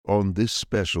on this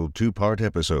special 2-part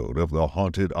episode of the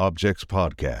Haunted Objects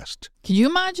Podcast. Can you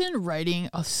imagine writing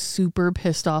a super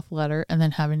pissed off letter and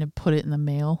then having to put it in the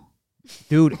mail?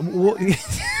 Dude, Do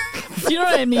you know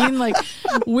what I mean? Like,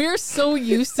 we're so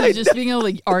used to just being able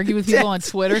to argue with people on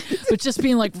Twitter, but just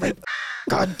being like,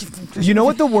 God. You know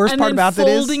what the worst part about that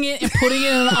is? Folding it and putting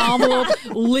it in an envelope,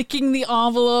 licking the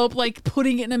envelope, like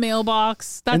putting it in a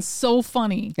mailbox. That's so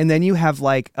funny. And then you have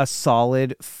like a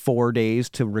solid 4 days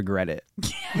to regret it.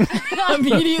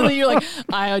 Immediately you're like,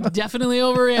 I definitely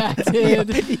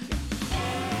overreacted.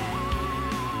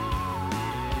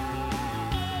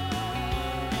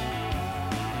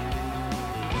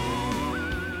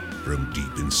 From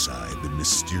deep inside the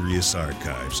mysterious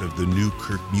archives of the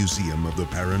Newkirk Museum of the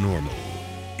Paranormal,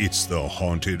 it's the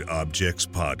Haunted Objects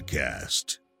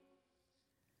Podcast.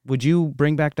 Would you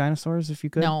bring back dinosaurs if you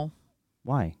could? No.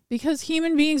 Why? Because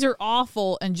human beings are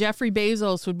awful, and Jeffrey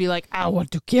Bezos would be like, I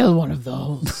want to kill one of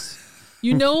those.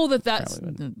 You know that's...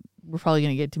 We're probably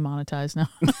going to get demonetized now.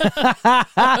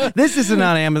 This isn't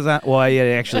on Amazon. Well, yeah,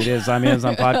 actually it is on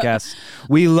Amazon Podcasts.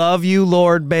 We love you,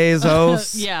 Lord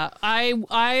Bezos. Yeah, I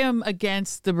am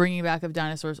against the bringing back of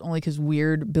dinosaurs only because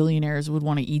weird billionaires would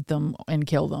want to eat them and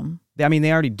kill them. I mean,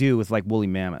 they already do with like woolly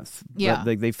mammoths. Yeah.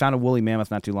 They found a woolly mammoth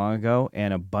not too long ago,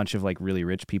 and a bunch of like really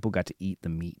rich people got to eat the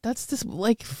meat. That's just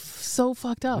like so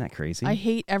fucked up. Isn't that crazy? I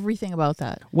hate everything about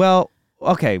that. Well,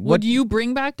 okay. Would you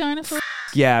bring back dinosaurs?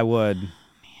 Yeah, I would.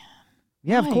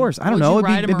 Yeah, Why? of course. I don't know.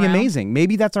 It'd be amazing.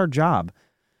 Maybe that's our job.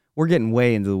 We're getting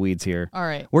way into the weeds here. All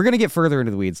right. We're going to get further into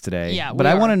the weeds today. Yeah, but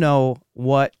I want to know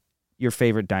what your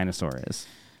favorite dinosaur is.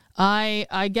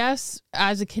 I guess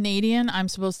as a Canadian, I'm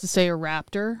supposed to say a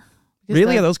raptor.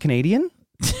 Really? Are those Canadian?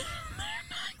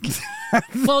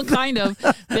 Well, kind of.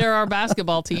 They're our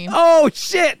basketball team. Oh,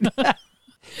 shit.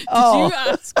 Did you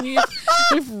ask me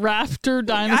if raptor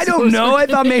dinosaurs? I don't know. I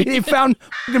thought maybe they found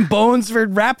bones for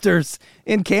raptors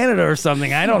in Canada or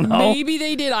something. I don't know. Maybe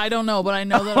they did. I don't know. But I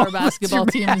know that our basketball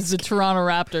team is the Toronto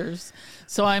Raptors.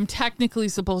 So I'm technically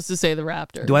supposed to say the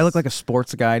Raptors. Do I look like a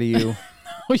sports guy to you?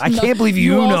 I can't believe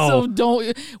you know. Also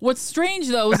don't. What's strange,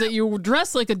 though, is that you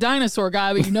dress like a dinosaur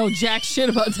guy, but you know jack shit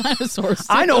about dinosaurs. Too.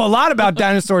 I know a lot about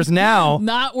dinosaurs now.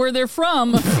 Not where they're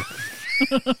from.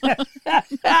 This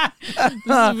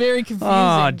is very confusing.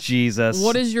 Oh, Jesus.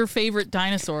 What is your favorite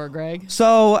dinosaur, Greg?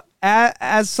 So,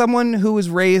 as someone who was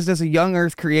raised as a young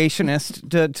Earth creationist,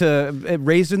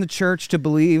 raised in the church to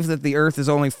believe that the Earth is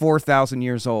only 4,000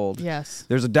 years old. Yes.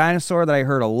 There's a dinosaur that I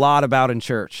heard a lot about in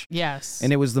church. Yes.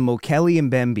 And it was the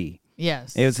Mokele-Mbembe.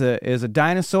 Yes. It was a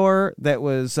dinosaur that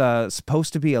was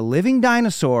supposed to be a living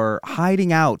dinosaur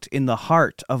hiding out in the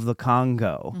heart of the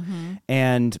Congo. Mm-hmm.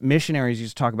 And missionaries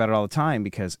used to talk about it all the time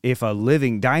because if a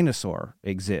living dinosaur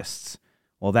exists,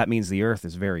 well, that means the Earth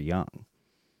is very young.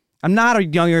 I'm not a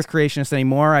young Earth creationist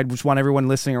anymore. I just want everyone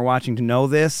listening or watching to know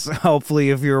this.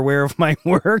 Hopefully, if you're aware of my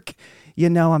work, you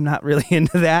know I'm not really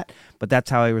into that. But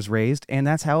that's how I was raised, and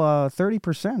that's how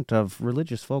 30% of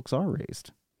religious folks are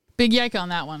raised. Big yike on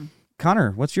that one.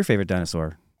 Connor, what's your favorite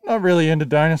dinosaur? Not really into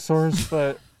dinosaurs,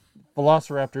 but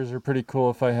velociraptors are pretty cool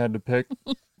if I had to pick.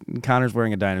 Connor's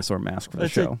wearing a dinosaur mask for the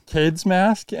show. It's a kid's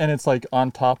mask, and it's like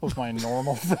on top of my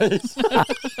normal face.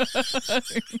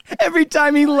 Every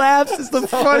time he laughs, it's the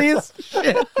funniest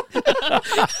shit.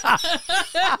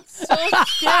 So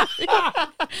scary.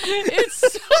 It's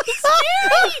so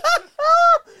scary.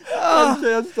 I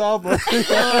can't stop it.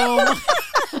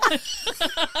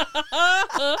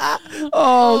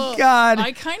 Oh, God.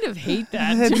 I kind of hate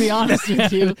that, to be honest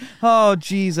with you. Oh,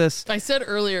 Jesus. I said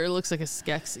earlier it looks like a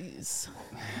Skeksis.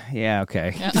 Yeah,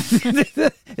 okay. Yeah.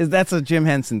 That's a Jim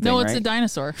Henson thing, No, it's right? a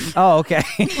dinosaur. Oh, okay.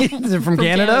 Is it from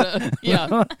Canada?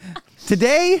 Yeah.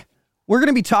 Today, we're going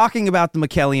to be talking about the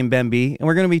Mokele-Mbembe, and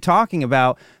we're going to be talking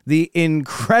about the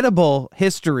incredible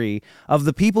history of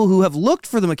the people who have looked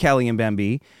for the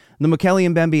Mokele-Mbembe, the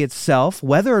Mokele-Mbembe itself,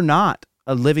 whether or not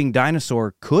a living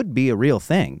dinosaur could be a real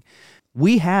thing.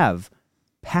 We have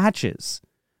patches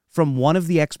from one of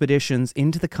the expeditions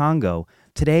into the Congo.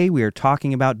 Today, we are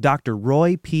talking about Dr.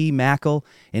 Roy P. Mackal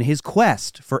and his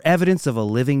quest for evidence of a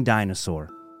living dinosaur.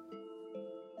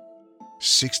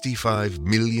 65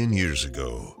 million years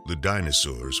ago, the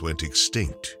dinosaurs went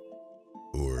extinct.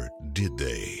 Or did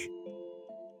they?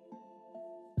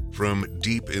 From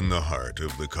deep in the heart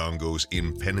of the Congo's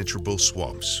impenetrable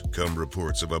swamps come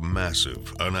reports of a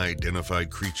massive, unidentified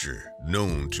creature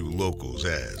known to locals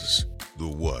as the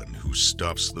one who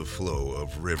stops the flow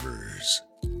of rivers.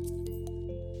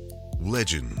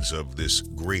 Legends of this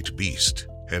great beast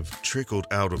have trickled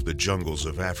out of the jungles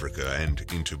of Africa and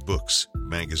into books,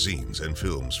 magazines, and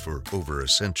films for over a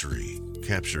century,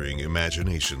 capturing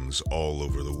imaginations all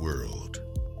over the world.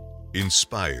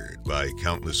 Inspired by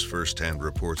countless first-hand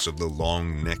reports of the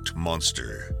long-necked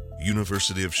monster,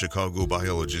 University of Chicago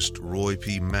biologist Roy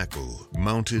P. Mackle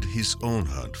mounted his own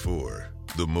hunt for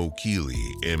the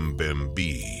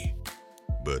Mokele-Mbembe.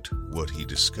 But what he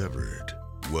discovered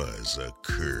was a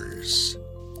curse.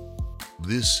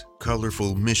 This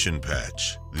colorful mission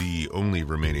patch, the only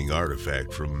remaining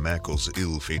artifact from Mackle's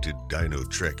ill-fated Dino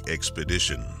Trek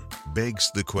expedition,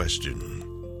 begs the question,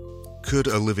 could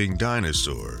a living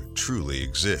dinosaur truly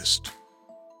exist?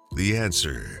 The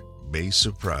answer may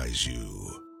surprise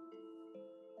you.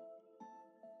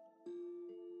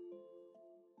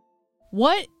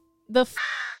 What the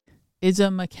is a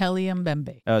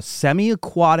Mokele-Mbembe? A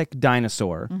semi-aquatic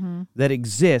dinosaur that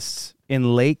exists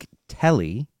in Lake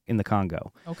Teli in the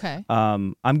Congo. Okay.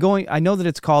 I know that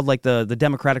it's called like the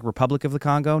Democratic Republic of the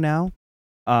Congo now.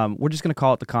 We're just going to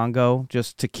call it the Congo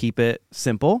just to keep it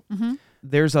simple.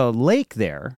 There's a lake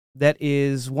there that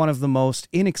is one of the most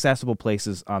inaccessible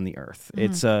places on the earth.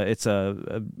 It's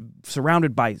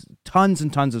surrounded by tons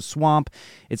and tons of swamp.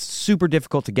 It's super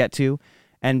difficult to get to,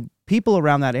 and people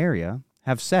around that area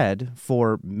have said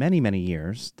for many, many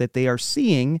years that they are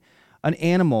seeing an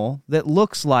animal that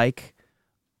looks like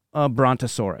a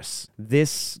brontosaurus.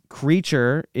 This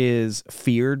creature is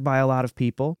feared by a lot of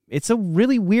people. It's a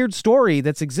really weird story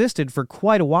that's existed for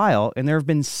quite a while, and there have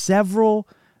been several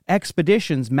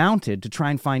expeditions mounted to try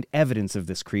and find evidence of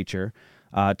this creature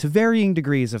to varying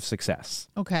degrees of success.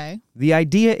 Okay. The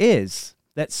idea is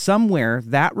that somewhere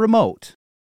that remote,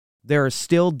 there are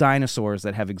still dinosaurs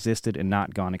that have existed and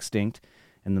not gone extinct,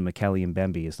 and the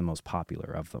Mokele-Mbembe is the most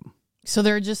popular of them. So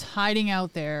they're just hiding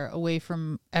out there away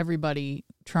from everybody,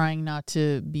 trying not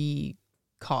to be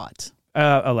caught.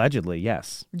 Allegedly,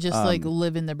 yes. Just like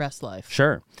living their best life.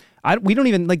 Sure. We don't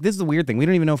even, this is the weird thing, we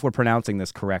don't even know if we're pronouncing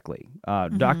this correctly.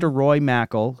 Dr. Roy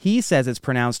Mackle, he says it's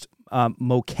pronounced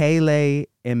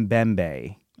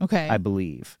Mokele-Mbembe, Okay. I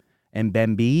believe.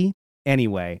 Mbembe.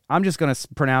 Anyway, I'm just going to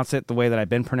pronounce it the way that I've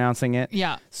been pronouncing it.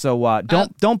 Yeah. So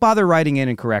don't bother writing in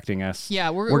and correcting us.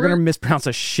 Yeah, we're going to mispronounce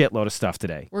a shitload of stuff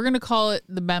today. We're going to call it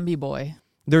the Bambi boy.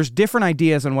 There's different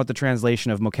ideas on what the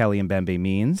translation of Mokele-Mbembe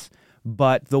means,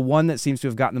 but the one that seems to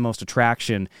have gotten the most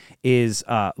attraction is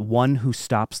one who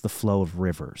stops the flow of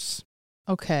rivers.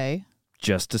 Okay.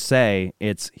 Just to say,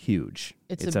 it's huge.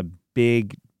 It's a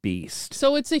big beast.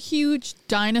 So it's a huge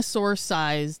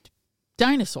dinosaur-sized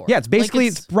dinosaur. Yeah, it's basically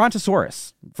it's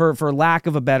Brontosaurus for lack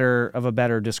of a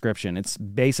better description. It's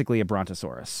basically a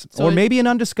Brontosaurus, or maybe an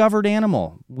undiscovered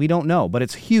animal. We don't know, but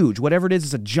it's huge. Whatever it is,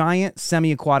 it's a giant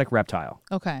semi-aquatic reptile.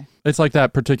 Okay. It's like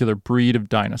that particular breed of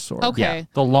dinosaur. Okay. Yeah,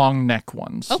 the long neck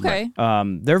ones. Okay.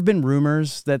 Right. There have been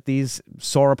rumors that these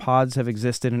sauropods have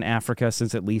existed in Africa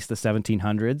since at least the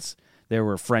 1700s. There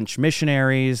were French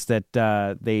missionaries that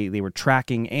they were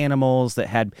tracking animals that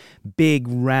had big,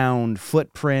 round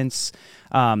footprints.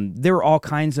 There were all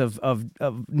kinds of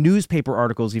newspaper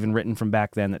articles even written from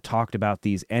back then that talked about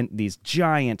these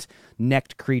giant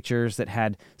necked creatures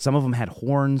that some of them had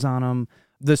horns on them.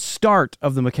 The start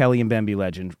of the Mokele-Mbembe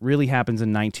legend really happens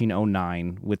in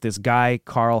 1909 with this guy,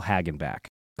 Carl Hagenbeck.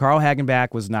 Carl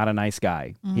Hagenbeck was not a nice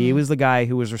guy. Mm-hmm. He was the guy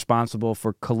who was responsible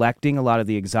for collecting a lot of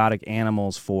the exotic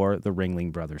animals for the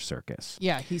Ringling Brothers Circus.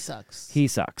 Yeah, he sucks. He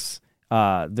sucks.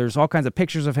 There's all kinds of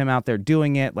pictures of him out there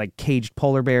doing it, like caged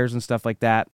polar bears and stuff like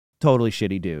that. Totally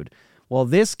shitty dude. Well,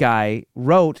 this guy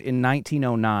wrote in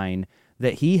 1909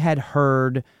 that he had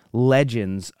heard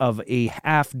legends of a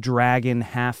half-dragon,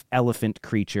 half-elephant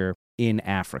creature in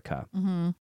Africa. Mm-hmm.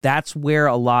 That's where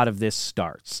a lot of this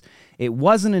starts. It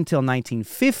wasn't until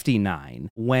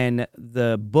 1959 when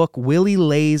the book Willie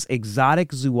Lay's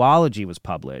Exotic Zoology was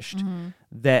published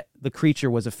that the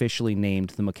creature was officially named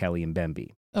the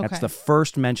Mokele-Mbembe. Okay. That's the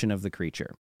first mention of the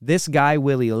creature. This guy,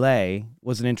 Willie Lay,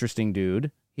 was an interesting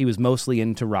dude. He was mostly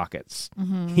into rockets.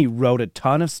 Mm-hmm. He wrote a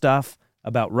ton of stuff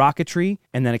about rocketry,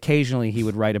 and then occasionally he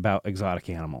would write about exotic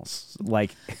animals. Like,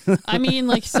 I mean,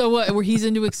 like, so what, where he's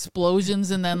into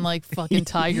explosions and then like fucking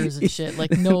tigers and shit.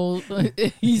 Like, no,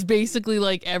 he's basically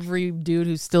like every dude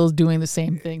who's still doing the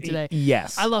same thing today.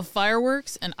 Yes. I love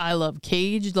fireworks and I love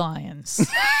caged lions.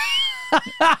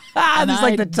 And just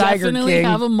like the Tiger definitely King.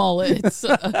 Have a mullet.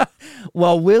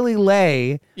 Well, Willie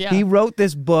Lay, he wrote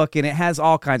this book, and it has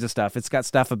all kinds of stuff. It's got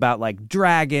stuff about like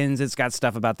dragons. It's got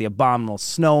stuff about the abominable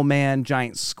snowman,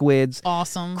 giant squids.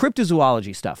 Awesome.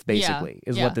 Cryptozoology stuff, basically,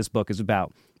 is what this book is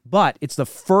about. But it's the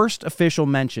first official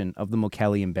mention of the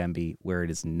Mokele-Mbembe where it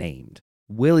is named.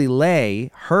 Willie Lay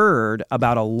heard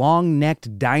about a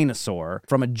long-necked dinosaur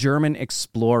from a German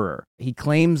explorer. He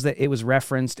claims that it was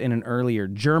referenced in an earlier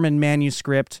German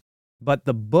manuscript. But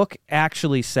the book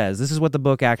actually says, this is what the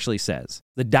book actually says.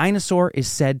 The dinosaur is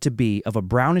said to be of a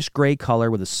brownish-gray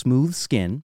color with a smooth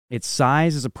skin. Its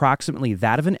size is approximately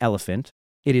that of an elephant.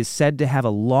 It is said to have a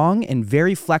long and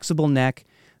very flexible neck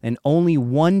and only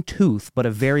one tooth, but a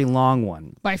very long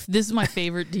one. This is my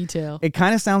favorite detail. It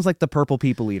kind of sounds like the purple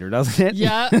people eater, doesn't it?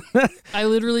 Yeah. I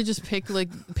literally just picture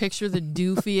the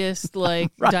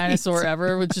doofiest Right. dinosaur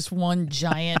ever with just one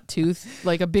giant tooth,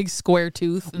 like a big square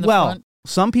tooth in the front.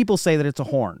 Some people say that it's a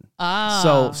horn.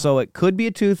 So it could be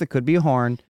a tooth, it could be a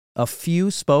horn. A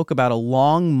few spoke about a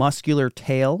long muscular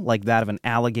tail like that of an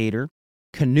alligator.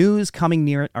 Canoes coming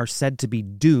near it are said to be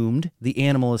doomed. The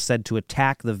animal is said to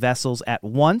attack the vessels at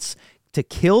once to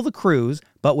kill the crews,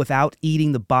 but without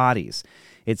eating the bodies.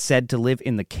 It's said to live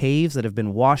in the caves that have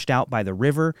been washed out by the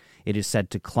river. It is said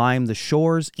to climb the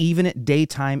shores, even at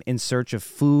daytime, in search of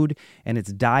food, and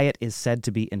its diet is said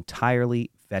to be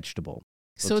entirely vegetable.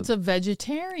 So it's a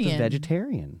vegetarian. It's a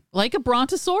vegetarian. Like a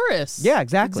brontosaurus. Yeah,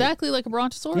 exactly. Exactly like a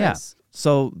brontosaurus. Yeah.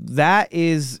 So that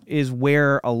is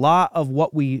where a lot of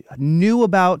what we knew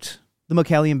about the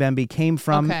Mokele-Mbembe came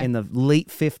from in the late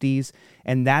 50s,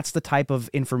 and that's the type of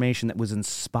information that was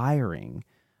inspiring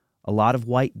a lot of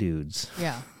white dudes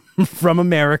from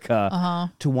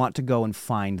America to want to go and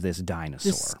find this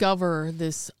dinosaur. Discover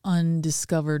this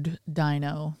undiscovered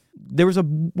dino. There was a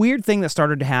weird thing that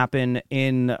started to happen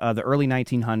in the early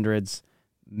 1900s.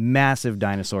 Massive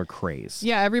dinosaur craze.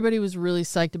 Yeah, everybody was really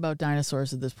psyched about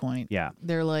dinosaurs at this point. Yeah.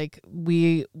 They're like,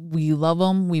 we love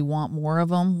them. We want more of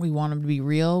them. We want them to be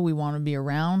real. We want them to be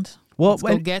around. Well, let's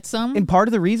go get some. And part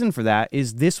of the reason for that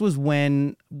is this was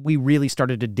when we really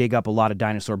started to dig up a lot of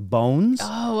dinosaur bones.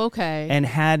 Oh, okay. And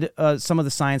had some of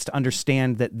the science to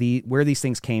understand that where these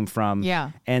things came from.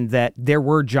 Yeah. And that there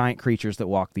were giant creatures that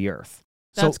walked the earth.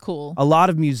 That's cool. A lot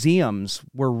of museums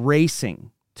were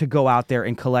racing to go out there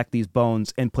and collect these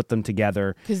bones and put them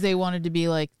together. Because they wanted to be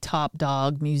like top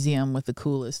dog museum with the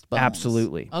coolest bones.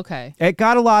 Absolutely. Okay. It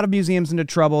got a lot of museums into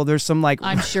trouble. There's some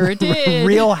I'm sure it did.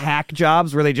 real hack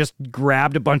jobs where they just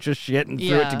grabbed a bunch of shit and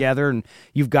threw it together, and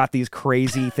you've got these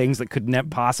crazy things that could not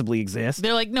possibly exist.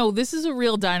 They're like, no, this is a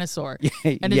real dinosaur.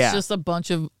 And it's just a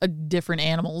bunch of different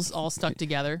animals all stuck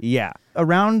together. Yeah.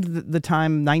 Around the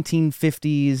time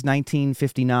 1950s,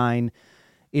 1959,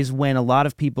 is when a lot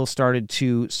of people started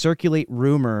to circulate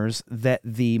rumors that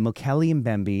the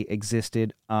Mokele-Mbembe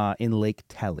existed in Lake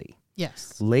Tele.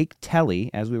 Yes. Lake Tele,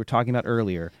 as we were talking about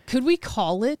earlier. Could we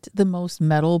call it the most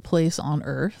metal place on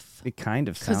Earth? It kind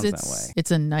of sounds that way.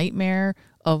 It's a nightmare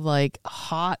of like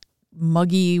hot,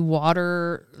 muggy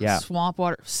water, swamp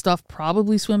water. Stuff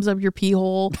probably swims up your pee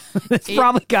hole. It's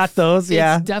probably got those,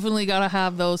 It's definitely got to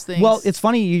have those things. Well, it's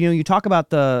funny, you talk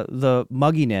about the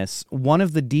mugginess. One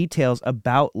of the details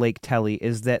about Lake Tele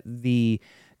is that the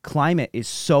climate is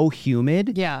so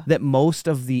humid that most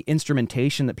of the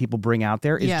instrumentation that people bring out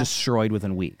there is destroyed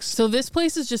within weeks. So this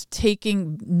place is just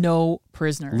taking no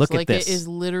prisoners. Look at this. It is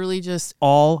literally just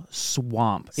all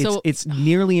swamp. So, it's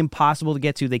nearly impossible to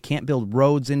get to. They can't build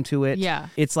roads into it. Yeah.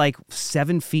 It's like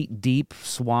 7 feet deep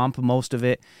swamp, most of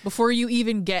it. Before you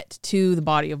even get to the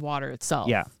body of water itself.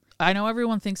 Yeah. I know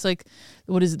everyone thinks like,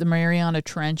 what is it, the Mariana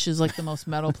Trench is like the most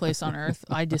metal place on Earth.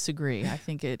 I disagree. I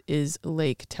think it is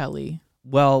Lake Tele.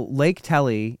 Well, Lake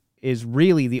Tele is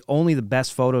really the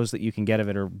best photos that you can get of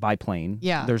it are by plane.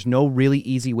 Yeah. There's no really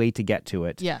easy way to get to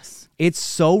it. Yes. It's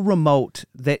so remote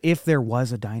that if there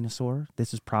was a dinosaur,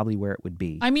 this is probably where it would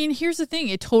be. I mean, here's the thing.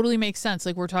 It totally makes sense.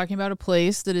 Like, we're talking about a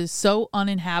place that is so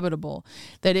uninhabitable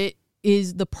that it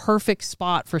is the perfect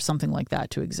spot for something like that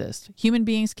to exist. Human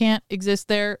beings can't exist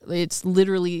there. It's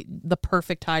literally the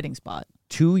perfect hiding spot.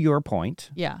 To your point.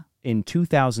 Yeah. In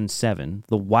 2007,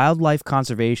 the Wildlife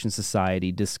Conservation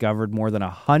Society discovered more than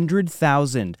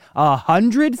 100,000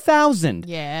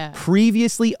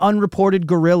 previously unreported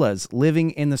gorillas living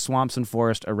in the swamps and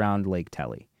forest around Lake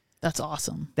Tele. That's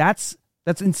awesome. That's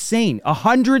insane.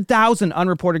 100,000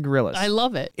 unreported gorillas. I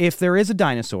love it. If there is a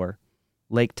dinosaur,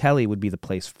 Lake Tele would be the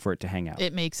place for it to hang out.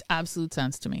 It makes absolute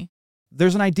sense to me.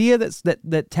 There's an idea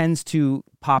that tends to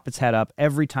pop its head up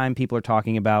every time people are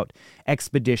talking about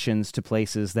expeditions to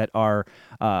places that are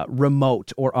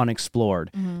remote or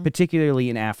unexplored, particularly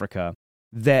in Africa,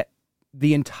 that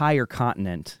the entire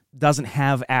continent doesn't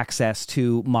have access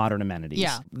to modern amenities.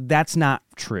 Yeah. That's not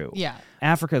true. Yeah.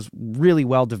 Africa's really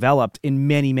well developed in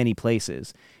many, many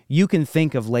places. You can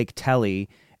think of Lake Tele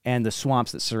and the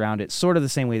swamps that surround it, sort of the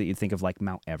same way that you'd think of like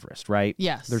Mount Everest, right?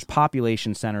 Yes. There's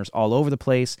population centers all over the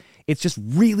place. It's just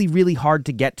really, really hard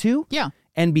to get to. Yeah.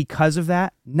 And because of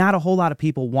that, not a whole lot of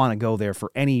people want to go there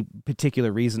for any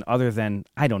particular reason other than,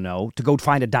 I don't know, to go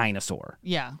find a dinosaur.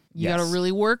 Yeah. You Yes. got to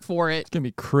really work for it. It's going to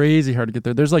be crazy hard to get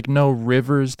there. There's like no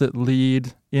rivers that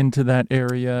lead into that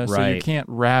area. So you Right. can't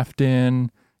raft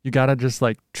in. You got to just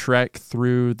like trek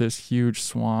through this huge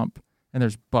swamp. And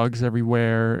there's bugs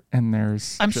everywhere. And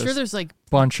there's I'm sure there's like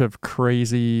bunch of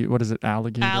crazy, what is it,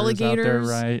 alligators out there, Alligators.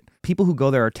 right? People who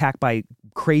go there are attacked by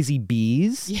crazy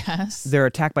bees. yes. They're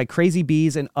attacked by crazy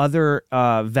bees and other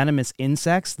venomous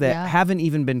insects that Yeah. haven't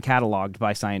even been cataloged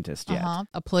by scientists yet.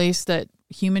 A place that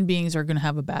human beings are going to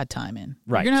have a bad time in.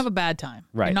 Right. You're going to have a bad time.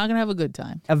 Right. You're not going to have a good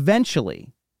time.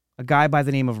 Eventually, a guy by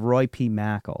the name of Roy P.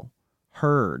 Mackle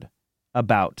heard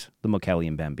about the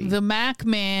Mokele-Mbembe. The Mac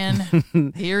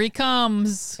Man, here he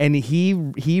comes. And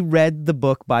he read the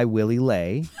book by Willie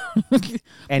Lay.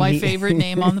 And My he- favorite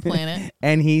name on the planet.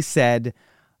 And he said,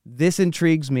 this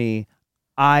intrigues me.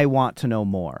 I want to know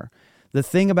more. The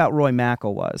thing about Roy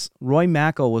Mackle was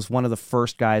one of the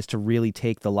first guys to really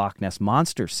take the Loch Ness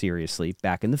Monster seriously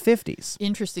back in the 50s.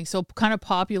 Interesting. So kind of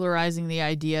popularizing the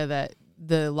idea that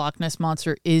the Loch Ness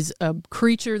Monster is a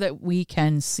creature that we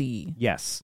can see.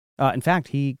 Yes. In fact,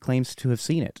 he claims to have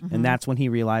seen it. And that's when he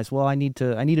realized, well, I need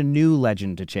a new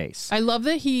legend to chase. I love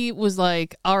that he was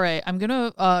like, all right, I'm going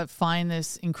to find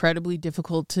this incredibly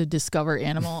difficult to discover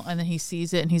animal. And then he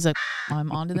sees it and he's like,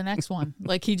 I'm on to the next one.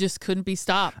 Like he just couldn't be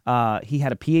stopped. He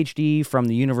had a PhD from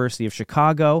the University of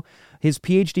Chicago. His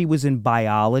PhD was in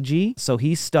biology. So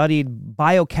he studied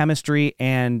biochemistry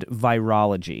and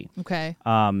virology, Okay.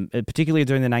 particularly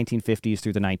during the 1950s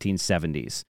through the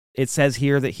 1970s. It says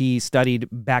here that he studied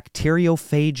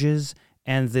bacteriophages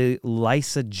and the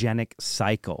lysogenic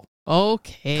cycle.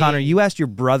 Okay. Connor, you asked your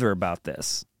brother about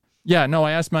this. Yeah, no,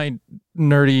 I asked my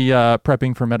nerdy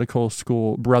prepping for medical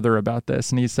school brother about this,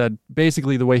 and he said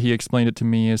basically the way he explained it to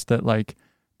me is that like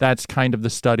that's kind of the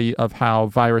study of how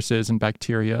viruses and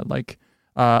bacteria like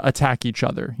attack each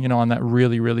other, you know, on that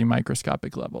really, really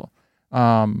microscopic level,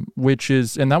 which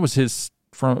is, and that was his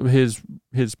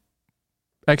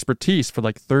expertise for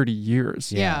like 30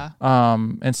 years. Yeah.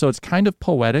 And so it's kind of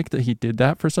poetic that he did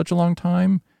that for such a long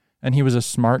time, and he was a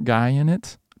smart guy in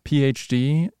it,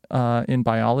 PhD in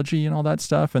biology and all that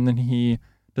stuff, and then he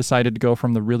decided to go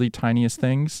from the really tiniest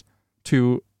things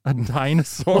to a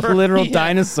dinosaur. Literal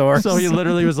dinosaurs. So he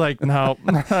literally was like, no,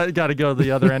 I got to go to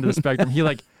the other end of the spectrum. He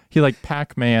like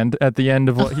Pac-Man'd at the end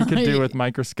of what he could do with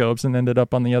microscopes and ended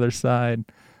up on the other side.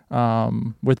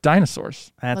 With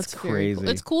dinosaurs. That's very crazy. cool.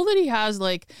 It's cool that he has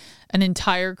like an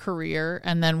entire career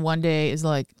and then one day is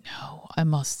like, no, I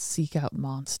must seek out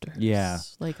monsters. Yeah.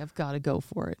 Like I've got to go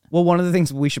for it. Well, one of the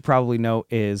things we should probably note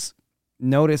is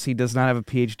notice he does not have a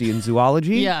PhD in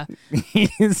zoology. Yeah.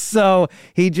 So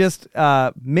he just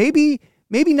maybe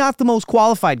not the most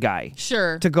qualified guy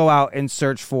Sure. to go out and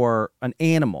search for an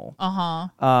animal.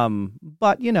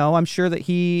 But you know, I'm sure that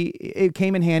it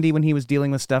came in handy when he was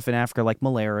dealing with stuff in Africa like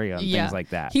malaria and things like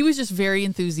that. He was just very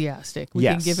enthusiastic. We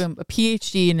can Yes. give him a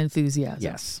PhD in enthusiasm.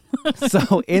 Yes.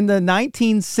 So in the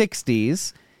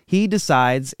 1960s, he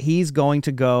decides he's going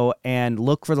to go and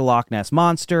look for the Loch Ness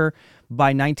Monster.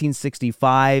 By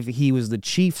 1965, he was the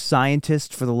chief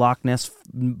scientist for the Loch Ness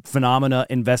Phenomena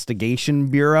Investigation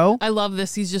Bureau. I love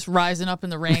this. He's just rising up in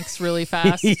the ranks really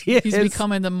fast. He He's is.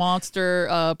 becoming the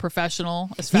monster professional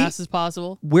as fast as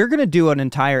possible. We're going to do an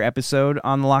entire episode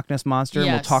on the Loch Ness Monster, and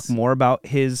we'll Yes. talk more about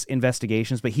his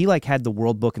investigations, but he had the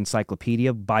World Book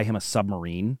Encyclopedia buy him a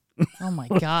submarine. Oh my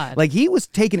God. Like, he was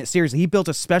taking it seriously. He built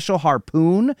a special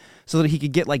harpoon so that he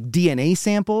could get like DNA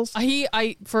samples.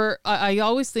 I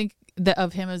always think that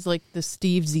of him as like the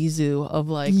Steve Zissou of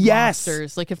like Yes.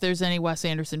 monsters. Like if there's any Wes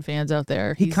Anderson fans out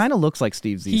there, He kind of looks like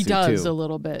Steve Zissou, he does too. a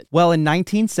little bit. Well, in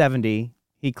 1970,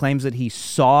 he claims that he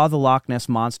saw the Loch Ness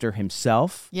Monster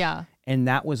himself, Yeah. and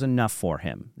that was enough for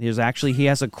him. He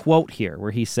has a quote here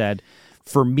where he said,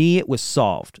 "For me, it was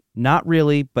solved. Not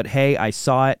really, but hey, I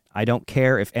saw it. I don't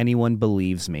care if anyone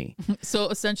believes me." So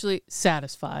essentially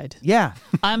satisfied. Yeah.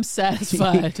 I'm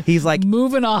satisfied. He's like,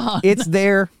 moving on. it's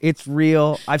there. It's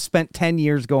real. I've spent 10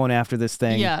 years going after this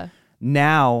thing. Yeah.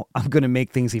 Now I'm going to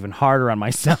make things even harder on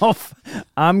myself.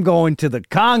 I'm going to the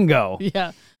Congo.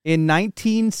 Yeah. In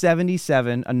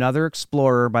 1977, another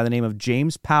explorer by the name of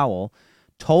James Powell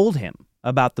told him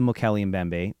about the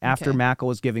Mokele-Mbembe after Okay. Mackle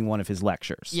was giving one of his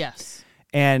lectures. Yes.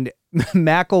 And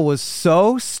Mackle was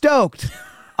so stoked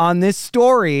on this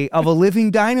story of a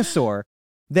living dinosaur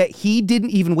that he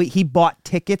didn't even wait. He bought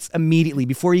tickets immediately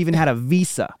before he even had a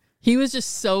visa. He was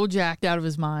just so jacked out of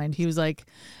his mind. He was like,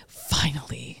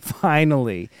 finally.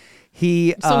 Finally.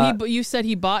 You You said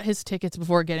he bought his tickets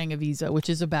before getting a visa, which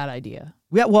is a bad idea.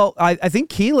 Yeah, well, I think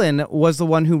Keelan was the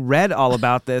one who read all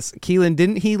about this. Keelan,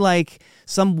 didn't he, like,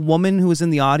 some woman who was in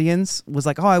the audience was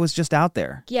like, oh, I was just out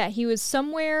there. Yeah, he was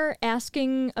somewhere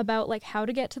asking about, like, how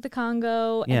to get to the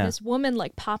Congo, and this woman,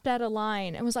 like, popped out a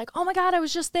line and was like, oh my God, I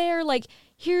was just there, like,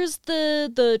 here's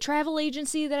the travel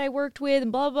agency that I worked with,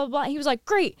 and blah, blah, blah. He was like,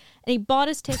 great. And he bought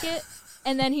his ticket,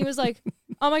 and then he was like,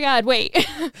 oh my God, wait,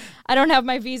 I don't have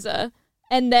my visa.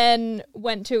 And then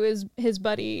went to his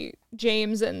buddy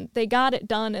James, and they got it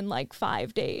done in like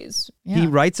 5 days. Yeah. He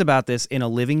writes about this in A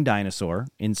Living Dinosaur,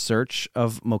 In Search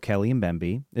of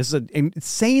Mokele-Mbembe. This is an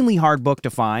insanely hard book to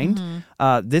find.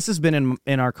 Mm-hmm. This has been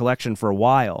in our collection for a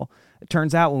while. It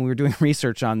turns out when we were doing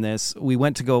research on this, we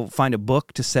went to go find a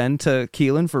book to send to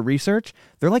Keelan for research.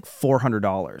 They're like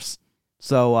 $400.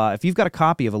 So if you've got a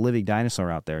copy of A Living Dinosaur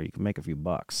out there, you can make a few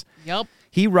bucks. Yep.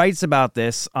 He writes about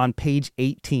this on page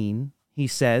 18. He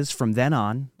says, from then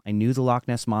on, I knew the Loch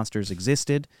Ness Monsters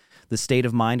existed. The state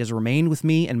of mind has remained with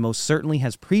me and most certainly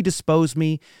has predisposed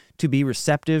me to be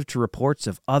receptive to reports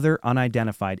of other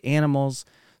unidentified animals,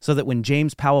 so that when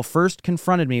James Powell first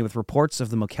confronted me with reports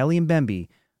of the Mokele-Mbembe,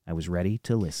 I was ready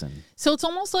to listen. So it's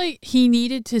almost like he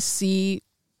needed to see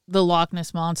the Loch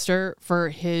Ness Monster for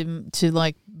him to,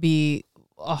 like, be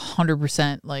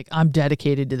 100% like, I'm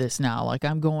dedicated to this now. Like,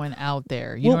 I'm going out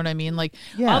there. You know what I mean? Like,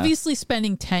 obviously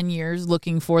spending 10 years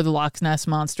looking for the Loch Ness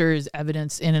Monster is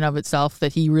evidence in and of itself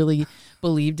that he really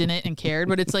believed in it and cared.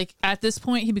 But it's like, at this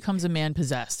point, he becomes a man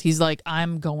possessed. He's like,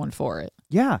 I'm going for it.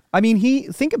 Yeah. I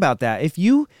mean, think about that. If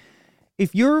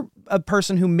you're a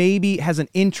person who maybe has an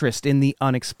interest in the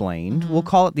unexplained, we'll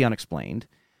call it the unexplained,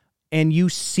 and you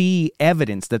see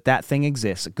evidence that thing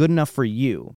exists, good enough for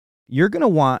you, you're going to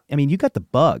want, I mean, you got the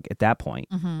bug at that point.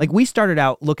 Mm-hmm. Like, we started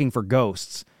out looking for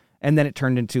ghosts, and then it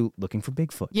turned into looking for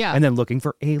Bigfoot. Yeah. And then looking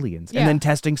for aliens. Yeah. And then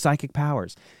testing psychic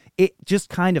powers. It just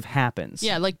kind of happens.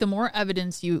 Yeah, like the more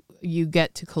evidence you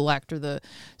get to collect, or the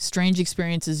strange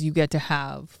experiences you get to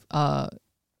have,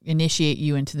 initiate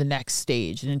you into the next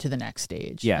stage and into the next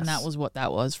stage. Yes. And that was what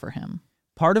that was for him.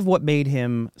 Part of what made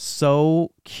him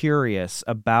so curious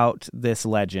about this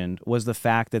legend was the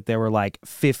fact that there were like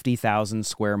 50,000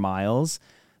 square miles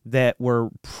that were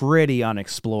pretty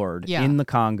unexplored in the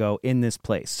Congo, in this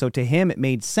place. So to him, it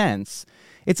made sense.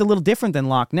 It's a little different than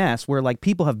Loch Ness, where like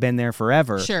people have been there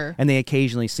forever, and they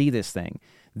occasionally see this thing.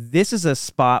 This is a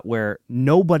spot where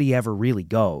nobody ever really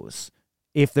goes.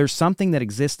 If there's something that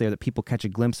exists there that people catch a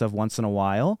glimpse of once in a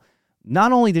while,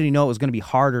 not only did he know it was going to be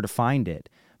harder to find it,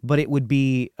 but it would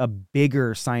be a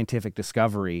bigger scientific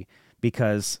discovery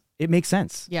because it makes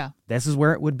sense. Yeah. This is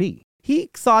where it would be.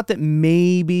 He thought that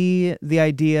maybe the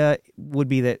idea would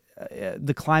be that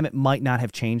the climate might not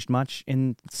have changed much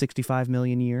in 65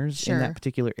 million years in that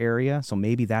particular area. So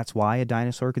maybe that's why a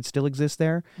dinosaur could still exist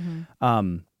there.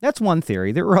 Mm-hmm. That's one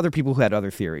theory. There were other people who had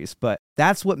other theories, but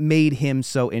that's what made him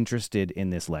so interested in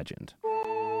this legend.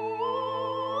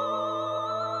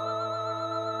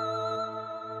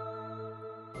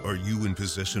 Are you in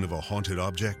possession of a haunted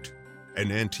object?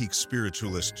 An antique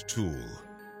spiritualist tool?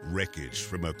 Wreckage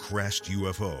from a crashed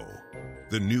UFO?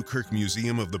 The Newkirk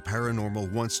Museum of the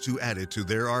Paranormal wants to add it to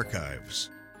their archives.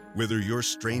 Whether your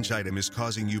strange item is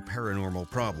causing you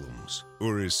paranormal problems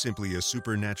or is simply a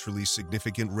supernaturally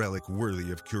significant relic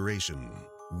worthy of curation,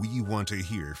 we want to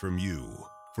hear from you.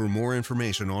 For more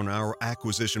information on our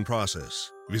acquisition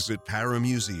process, visit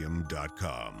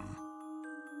paramuseum.com.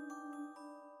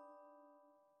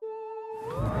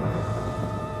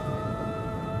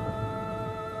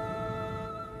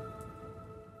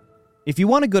 If you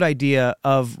want a good idea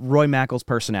of Roy Mackle's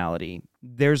personality,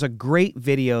 there's a great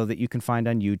video that you can find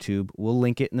on YouTube. We'll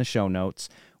link it in the show notes.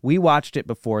 We watched it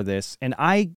before this, and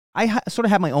I sort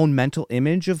of have my own mental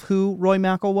image of who Roy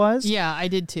Mackle was. Yeah, I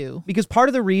did too. Because part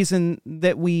of the reason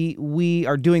that we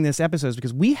are doing this episode is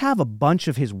because we have a bunch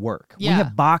of his work. Yeah. We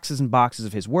have boxes and boxes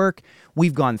of his work.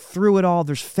 We've gone through it all.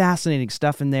 There's fascinating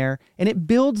stuff in there, and it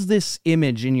builds this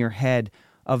image in your head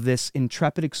of this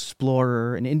intrepid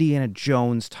explorer, an Indiana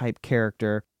Jones type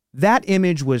character. That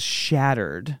image was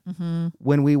shattered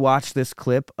when we watched this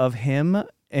clip of him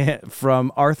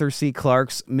from Arthur C.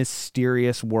 Clarke's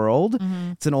Mysterious World.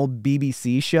 It's an old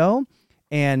BBC show,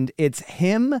 and it's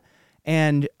him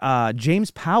and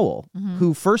James Powell,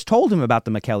 who first told him about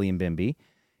the Mokele-Mbembe,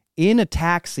 in a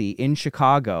taxi in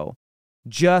Chicago,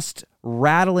 just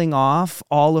rattling off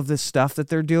all of this stuff that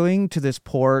they're doing to this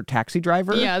poor taxi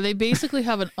driver. Yeah, they basically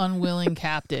have an unwilling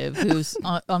captive who's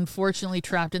unfortunately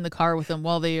trapped in the car with them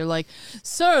while they are like,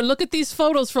 sir, look at these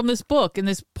photos from this book. And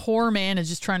this poor man is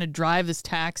just trying to drive this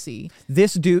taxi.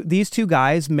 These two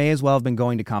guys may as well have been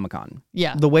going to Comic-Con.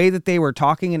 Yeah. The way that they were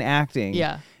talking and acting.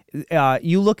 Yeah.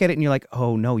 you look at it and you're like,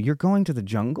 oh no, you're going to the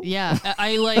jungle? Yeah,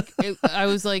 I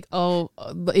was like, oh,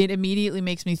 it immediately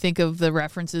makes me think of the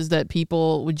references that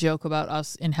people would joke about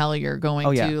us in Hellier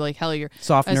going to like Hellier.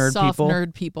 Soft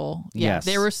nerd people. Yeah, yes.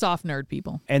 they were soft nerd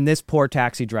people. And this poor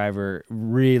taxi driver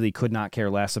really could not care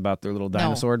less about their little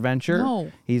dinosaur adventure.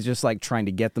 No. He's just like trying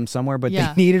to get them somewhere, but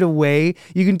they needed a way.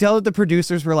 You can tell that the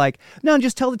producers were like, no,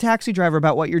 just tell the taxi driver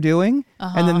about what you're doing.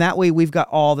 And then that way we've got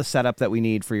all the setup that we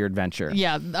need for your adventure.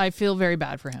 Yeah, I feel very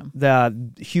bad for him.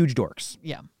 The huge dorks.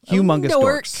 Yeah. Humongous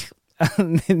dorks.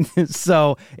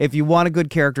 So if you want a good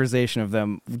characterization of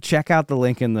them, check out the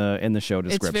link in the show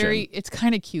description. It's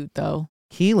kind of cute though.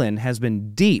 Keelan has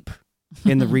been deep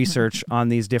in the research on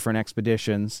these different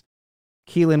expeditions.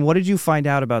 Keelan, what did you find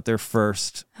out about their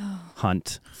first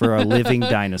hunt for a living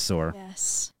dinosaur?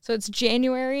 Yes. So it's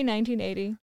January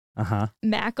 1980. Uh-huh.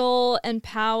 Mackle and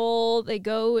Powell, they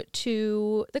go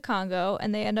to the Congo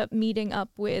and they end up meeting up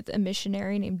with a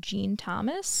missionary named Jean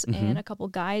Thomas and a couple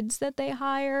guides that they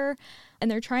hire. And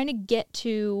they're trying to get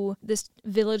to this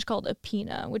village called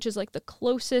Apina, which is like the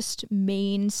closest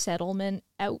main settlement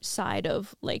outside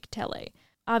of Lake Tele.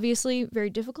 Obviously, very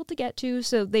difficult to get to,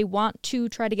 so they want to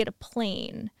try to get a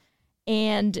plane.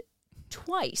 And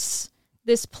twice,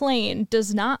 this plane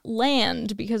does not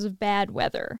land because of bad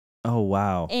weather. Oh,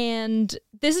 wow. And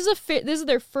this is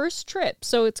their first trip,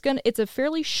 so it's a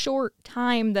fairly short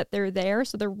time that they're there,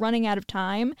 so they're running out of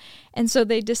time. And so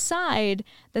they decide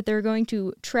that they're going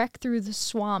to trek through the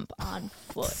swamp on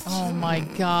foot. Oh my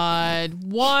God.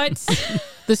 What?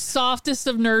 The softest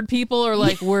of nerd people are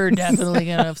like, we're definitely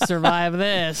going to survive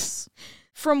this.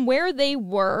 From where they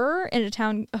were in a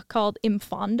town called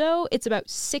Imfondo, it's about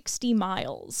 60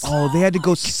 miles. Oh, they had to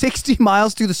go 60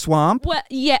 miles through the swamp? Well,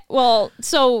 yeah. Well,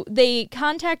 so they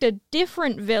contact a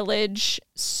different village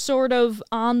sort of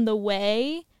on the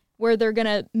way where they're going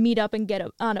to meet up and get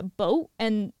on a boat,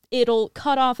 and it'll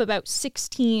cut off about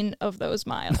 16 of those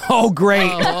miles. Oh, great.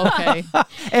 Oh, okay.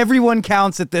 Everyone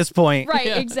counts at this point.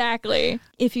 Right, exactly.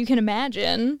 If you can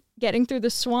imagine, getting through the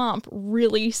swamp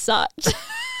really sucked.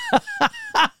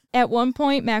 At one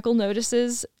point, Mackle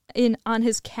notices on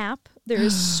his cap there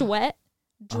is sweat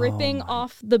dripping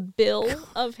off the bill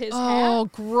of his hat. Oh,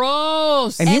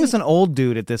 gross. And he was an old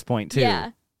dude at this point, too.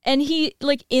 Yeah. And he,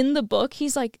 like, in the book,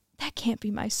 he's like, that can't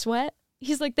be my sweat.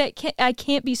 He's like, I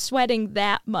can't be sweating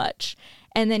that much.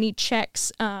 And then he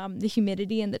checks the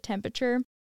humidity and the temperature,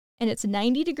 and it's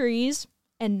 90 degrees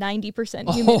and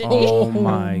 90% humidity. Oh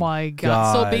my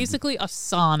God. So basically a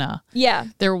sauna. Yeah.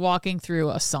 They're walking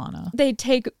through a sauna. They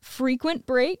take frequent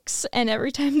breaks, and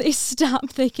every time they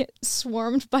stop, they get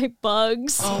swarmed by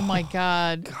bugs. Oh my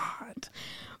God.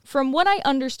 From what I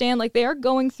understand, like, they are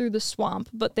going through the swamp,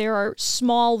 but there are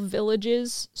small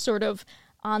villages sort of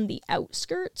on the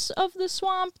outskirts of the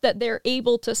swamp that they're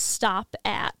able to stop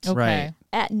at. Okay.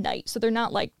 At night, so they're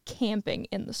not like camping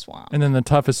in the swamp. And then the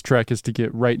toughest trek is to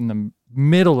get right in the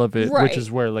middle of it, Right. which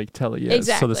is where Lake Tele is.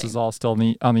 Exactly. So this is all still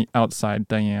on the outside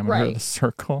diameter of the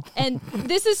circle. And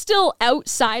this is still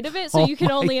outside of it, so you can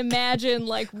only imagine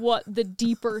like what the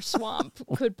deeper swamp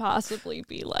could possibly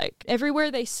be like.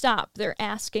 Everywhere they stop, they're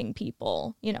asking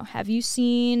people, have you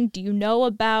seen, do you know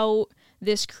about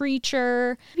this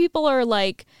creature? People are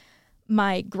like,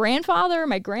 my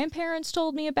grandparents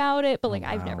told me about it, but like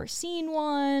I've never seen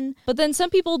one. But then some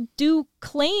people do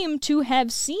claim to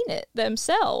have seen it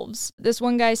themselves. This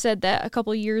one guy said that a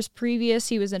couple years previous,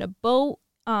 he was in a boat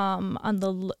on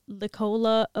the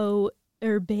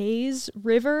Mokele-Mbembe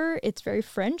River. It's very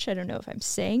French. I don't know if I'm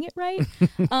saying it right.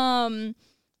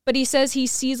 But he says he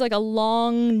sees like a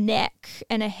long neck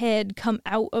and a head come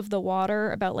out of the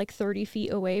water about like 30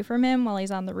 feet away from him while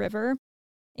he's on the river.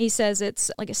 He says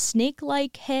it's like a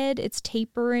snake-like head, it's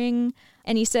tapering,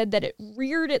 and he said that it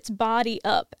reared its body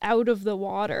up out of the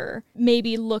water,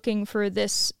 maybe looking for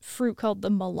this fruit called the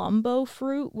malumbo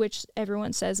fruit, which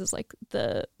everyone says is like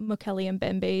the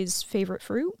Mokele-Mbembe's favorite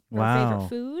fruit or favorite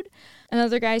food.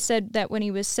 Another guy said that when he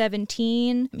was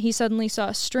 17, he suddenly saw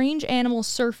a strange animal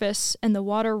surface and the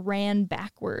water ran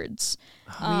backwards.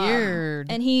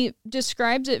 Weird. And he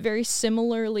describes it very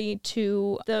similarly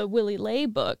to the Willie Ley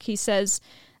book. He says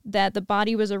that the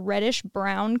body was a reddish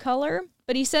brown color,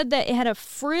 but he said that it had a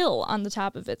frill on the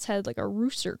top of its head, like a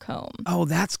rooster comb. Oh,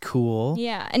 that's cool.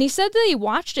 Yeah, and he said that he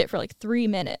watched it for like 3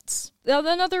 minutes.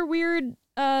 Another weird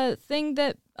thing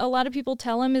that a lot of people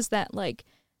tell him is that like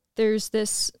there's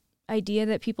this idea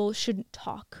that people shouldn't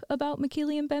talk about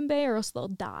Mokele-Mbembe or else they'll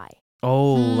die.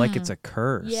 Oh, like it's a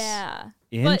curse. Yeah.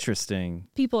 Interesting.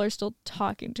 But people are still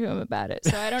talking to him about it,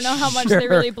 so I don't know how much they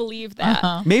really believe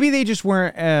that. Maybe they just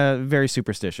weren't very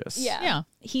superstitious. Yeah. Yeah.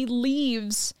 He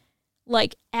leaves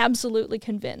like absolutely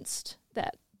convinced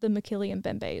that the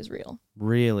Mokele-Mbembe is real.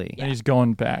 Really? And he's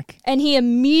going back. And he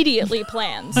immediately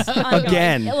plans on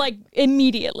Again. going, like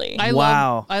immediately.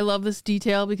 Wow. I love this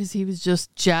detail because he was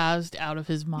just jazzed out of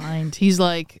his mind. He's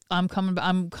like, I'm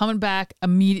coming back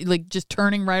immediately, like just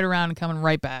turning right around and coming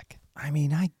right back. I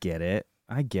mean, I get it.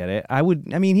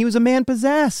 He was a man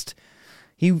possessed.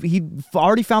 He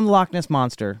already found the Loch Ness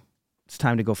Monster. It's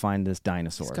time to go find this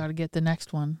dinosaur. He's got to get the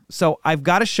next one. So I've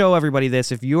got to show everybody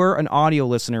this. If you're an audio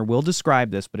listener, we'll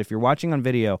describe this. But if you're watching on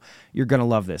video, you're going to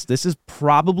love this. This is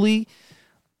probably,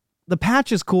 the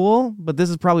patch is cool, but this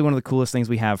is probably one of the coolest things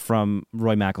we have from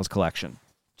Roy Mackal's collection.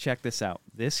 Check this out.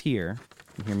 This here,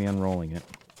 you can hear me unrolling it.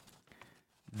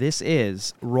 This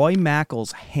is Roy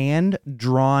Mackal's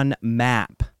hand-drawn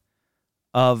map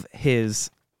of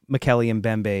his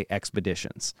Mokele-Mbembe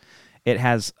expeditions. It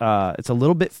has, it's a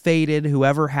little bit faded.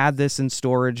 Whoever had this in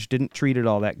storage didn't treat it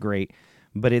all that great,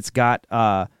 but it's got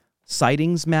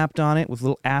sightings mapped on it with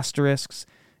little asterisks.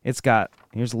 It's got,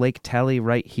 here's Lake Telly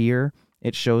right here.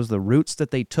 It shows the routes that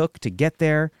they took to get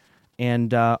there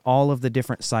and all of the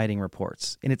different sighting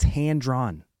reports. And it's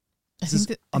hand-drawn. This is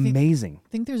amazing. I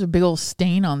think there's a big old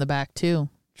stain on the back, too.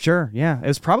 Sure, yeah. It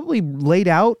was probably laid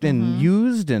out and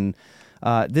used and...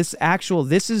 this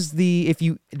is if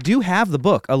you do have the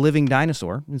book, A Living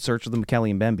Dinosaur, In Search of the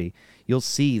Mokele-Mbembe, you'll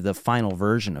see the final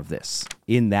version of this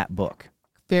in that book.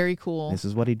 Very cool. This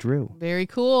is what he drew. Very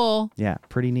cool. Yeah,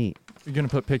 pretty neat. You're going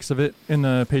to put pics of it in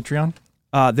the Patreon?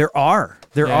 There are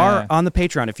on the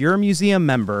Patreon. If you're a museum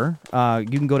member,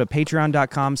 you can go to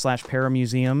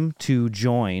patreon.com/paramuseum to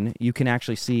join. You can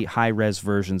actually see high-res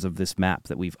versions of this map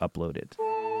that we've uploaded.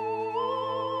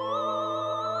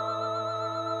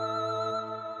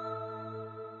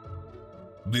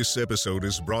 This episode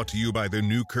is brought to you by the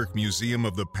Newkirk Museum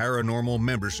of the Paranormal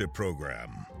Membership Program.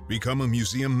 Become a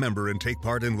museum member and take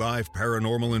part in live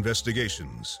paranormal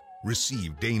investigations.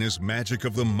 Receive Dana's Magic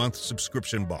of the Month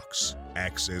subscription box,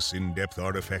 access in-depth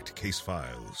artifact case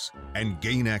files, and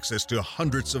gain access to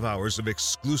hundreds of hours of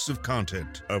exclusive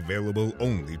content available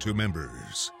only to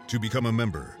members. To become a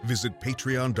member, visit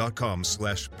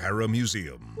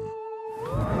patreon.com/paramuseum.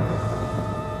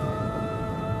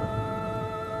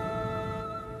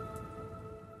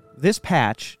 This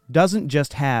patch doesn't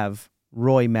just have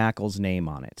Roy Mackal's name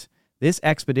on it. This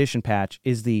expedition patch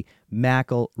is the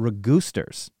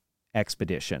Mackal-Regusters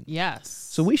expedition. Yes.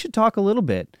 So we should talk a little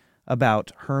bit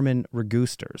about Herman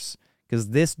Regusters,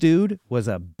 because this dude was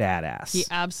a badass. He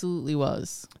absolutely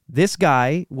was. This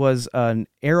guy was an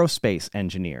aerospace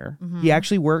engineer. He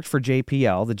actually worked for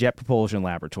JPL, the Jet Propulsion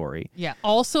Laboratory. Yeah.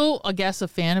 Also, I guess, a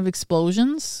fan of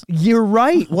explosions. You're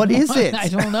right. What is it? I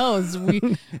don't know.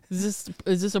 Is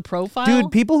this a profile?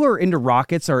 Dude, people who are into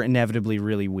rockets are inevitably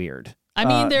really weird. I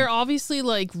mean, they're obviously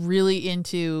like really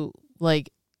into like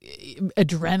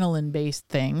adrenaline based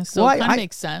things. So it kind of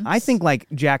makes sense. I think like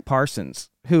Jack Parsons,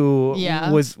 who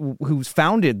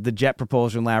founded the Jet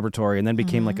Propulsion Laboratory and then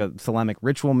became like a thelemic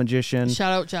ritual magician.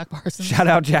 Shout out Jack Parsons. Shout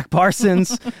out Jack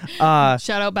Parsons. Shout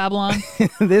out Babylon.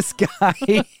 This guy,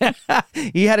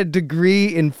 he had a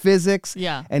degree in physics.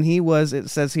 Yeah. And he was, it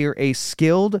says here, a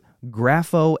skilled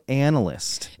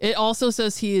graphoanalyst. It also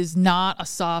says he is not a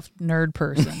soft nerd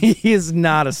person. He is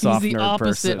not a soft nerd person. He's the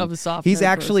opposite of a soft He's nerd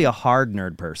actually person. a hard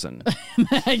nerd person.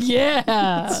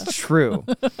 Yeah. It's true.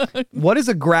 What is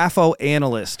a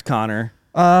graphoanalyst, Connor?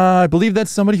 I believe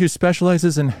that's somebody who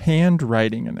specializes in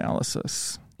handwriting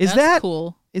analysis. Is That's that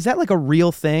cool? Is that like a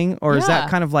real thing, or is that Yeah.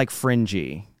 kind of like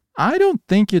fringy? I don't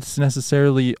think it's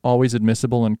necessarily always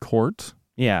admissible in court.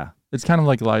 Yeah, It's kind of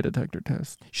like a lie detector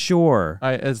test. sure.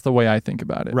 As the way I think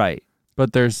about it. Right.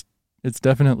 But it's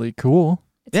definitely cool.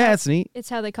 Yeah, it's neat. It's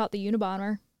how they caught the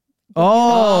Unabomber.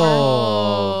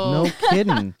 Oh, no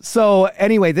kidding. So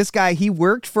anyway, this guy, he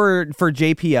worked for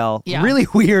JPL. Yeah. Really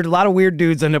weird. A lot of weird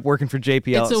dudes end up working for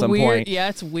JPL It's at a some weird, point. yeah,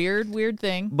 it's a weird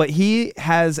thing. But he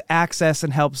has access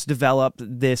and helps develop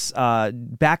this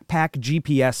backpack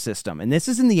GPS system. And this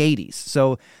is in the 80s.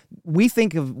 So we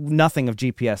think of nothing of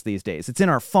GPS these days. It's in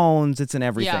our phones. It's in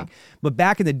everything. Yeah. But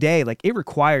back in the day, like it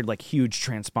required like huge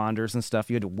transponders and stuff.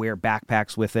 You had to wear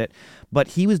backpacks with it. But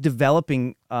he was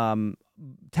developing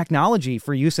technology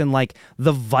for use in like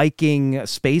the Viking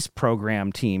space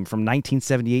program team from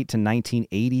 1978 to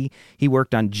 1980. He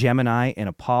worked on Gemini and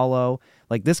Apollo.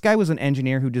 Like this guy was an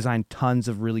engineer who designed tons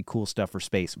of really cool stuff for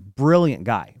space. Brilliant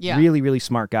guy. Yeah. Really, really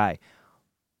smart guy.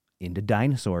 Into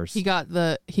dinosaurs. He got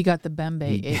the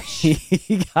Bembe itch.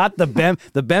 He got the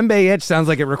Bembe itch. Sounds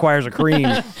like it requires a cream.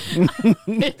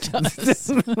 It does. It's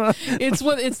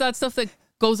that stuff that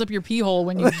goes up your pee hole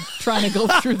when you're trying to go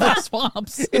through the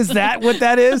swamps. Is that what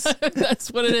that is?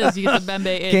 That's what it is. You get the Bembe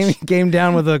itch. Came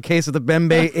down with a case of the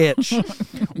Bembe itch.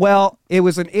 Well, it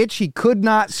was an itch he could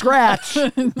not scratch.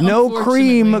 No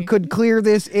cream could clear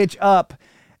this itch up,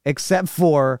 except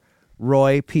for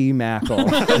Roy P. Mackle.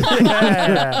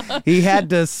 he had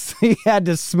to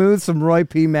smooth some Roy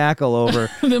P. Mackle over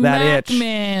the that Mac itch.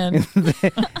 Man.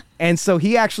 And so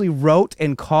he actually wrote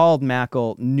and called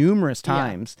Mackle numerous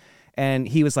times, and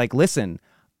he was like, "Listen,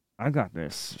 I got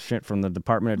this shit from the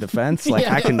Department of Defense. Like,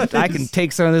 I can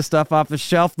take some of this stuff off the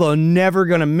shelf. They're never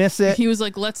gonna miss it." He was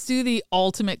like, "Let's do the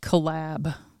ultimate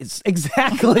collab."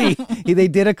 Exactly. They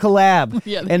did a collab.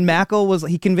 Yeah. And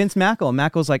he convinced Mackle.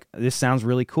 Mackle's like, "This sounds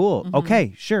really cool.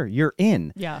 Okay, sure, you're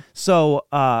in." Yeah. So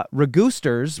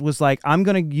Regoosters was like, "I'm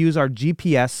going to use our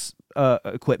GPS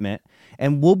equipment,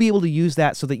 and we'll be able to use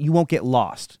that so that you won't get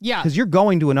lost." Yeah. Because you're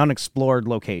going to an unexplored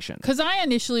location. Because I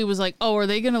initially was like, "Oh, are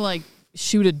they gonna like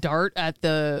shoot a dart at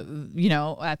the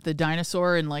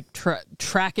dinosaur and like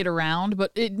track it around?"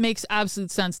 But it makes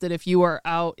absolute sense that if you are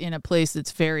out in a place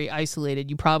that's very isolated,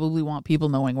 you probably want people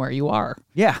knowing where you are.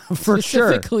 Yeah, for sure.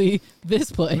 Specifically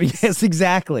this place. Yes,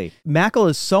 exactly. Mackle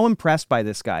is so impressed by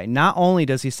this guy. Not only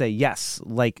does he say, "Yes,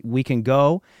 like we can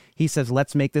go," he says,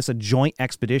 "Let's make this a joint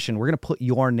expedition. We're going to put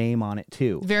your name on it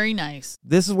too." Very nice.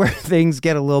 This is where things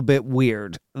get a little bit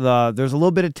weird. There's a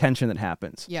little bit of tension that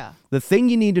happens. Yeah. The thing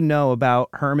you need to know about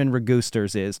Herman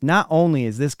Regoosters is not only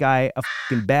is this guy a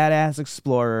fucking badass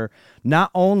explorer,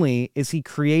 not only is he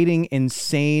creating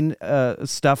insane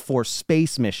stuff for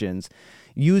space missions,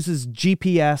 uses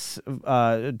GPS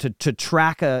to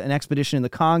track an expedition in the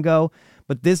Congo,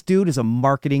 but this dude is a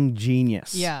marketing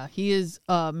genius. Yeah, he is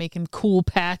making cool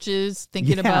patches,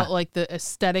 thinking about like the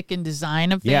aesthetic and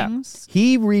design of things.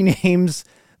 He renames,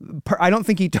 I don't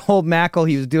think he told Mackle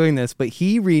he was doing this, but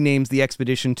he renames the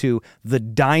expedition to the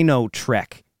Dino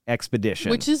Trek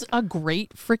Expedition. Which is a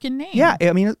great freaking name. Yeah,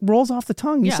 I mean, it rolls off the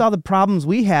tongue. You Yeah. saw the problems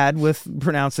we had with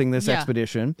pronouncing this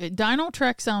expedition. Dino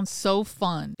Trek sounds so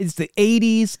fun. It's the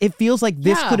 80s. It feels like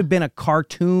this Yeah. could have been a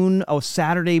cartoon, a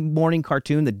Saturday morning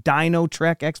cartoon, the Dino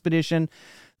Trek Expedition.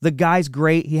 The guy's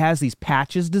great. He has these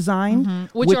patches designed,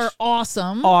 Which are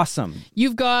awesome. awesome.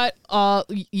 You've got,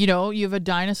 you have a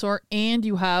dinosaur and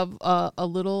you have a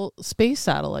little space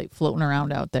satellite floating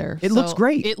around out there. It looks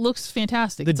great. It looks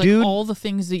fantastic. The It's dude- like all the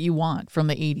things that you want from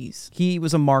the 80s. He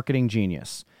was a marketing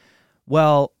genius.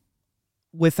 Well,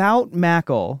 without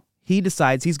Mackle, he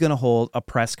decides he's going to hold a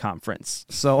press conference.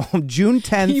 So June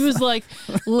 10th. He was like,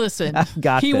 listen,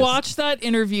 got he this. watched that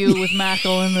interview with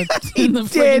Mackle in the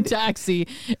did. freaking taxi,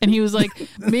 and he was like,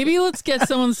 maybe let's get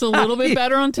someone that's a little bit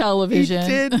better on He television.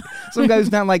 did. Some guy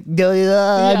who's not like, I'm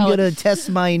going to test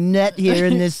my net here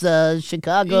in this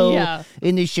Chicago, Yeah.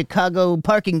 in this Chicago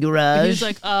parking garage. He was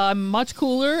like, I'm much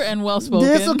cooler and well-spoken.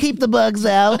 This will keep the bugs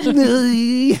out.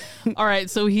 All right,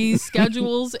 so he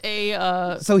schedules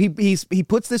a... So he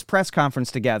puts this press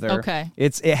conference together. Okay.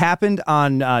 It happened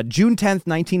on June 10th,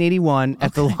 1981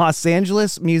 at the Los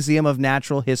Angeles Museum of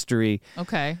Natural History.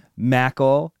 Okay.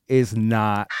 Mackle is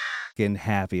not fucking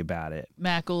happy about it.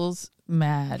 Mackle's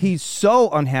mad. He's so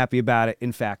unhappy about it,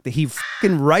 in fact, that he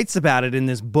fucking writes about it in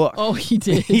this book. Oh, he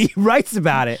did. He writes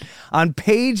about it on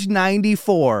page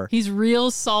 94. He's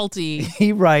real salty.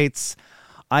 He writes,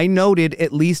 "I noted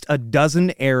at least a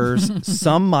dozen errors,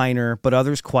 some minor, but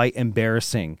others quite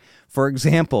embarrassing. For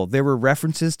example, there were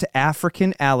references to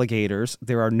African alligators.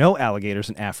 There are no alligators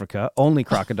in Africa, only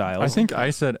crocodiles." I think I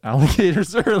said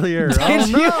alligators earlier. Did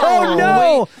you? Oh,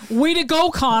 no! Way to go,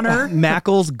 Connor.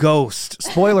 Mackle's ghost.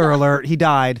 Spoiler alert, he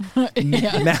died.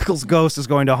 Yeah. Mackle's ghost is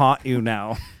going to haunt you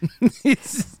now.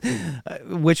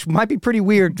 Which might be pretty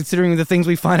weird considering the things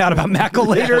we find out about Mackle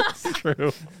later.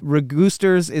 True.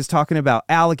 Regoosters is talking about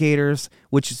alligators,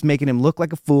 which is making him look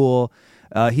like a fool.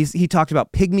 He talked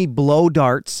about pygmy blow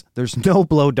darts. There's no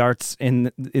blow darts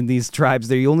in these tribes.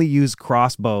 They only use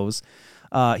crossbows.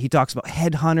 He talks about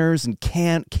headhunters and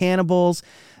cannibals.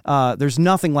 There's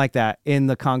nothing like that in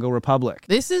the Congo Republic.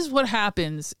 This is what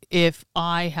happens if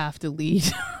I have to lead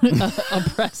a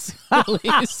press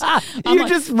release. You're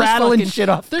just rattling shit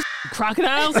off. There's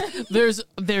crocodiles.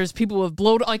 There's people with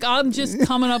blow. Like I'm just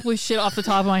coming up with shit off the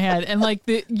top of my head, and like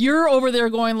you're over there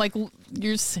going like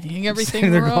you're saying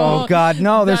everything They're- wrong. oh, God,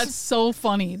 no, there's- That's so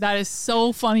funny. That is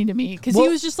so funny to me because Well, he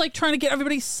was just like trying to get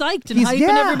everybody psyched and He's- hyping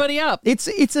yeah. everybody up. It's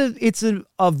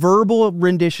a verbal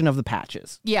rendition of the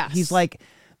patches. Yes. He's like,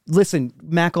 "Listen,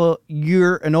 Mackle,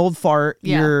 you're an old fart.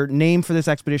 Yeah. Your name for this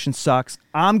expedition sucks.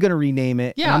 I'm going to rename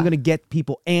it. And Yeah. I'm going to get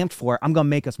people amped for it. I'm going to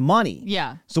make us money.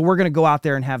 Yeah. So we're going to go out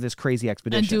there and have this crazy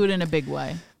expedition." And do it in a big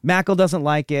way. Mackle doesn't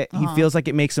like it. He feels like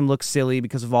it makes him look silly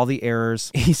because of all the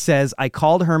errors. He says, I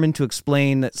called Herman to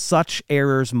explain that such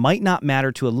errors might not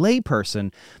matter to a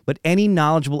layperson, but any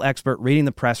knowledgeable expert reading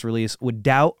the press release would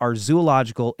doubt our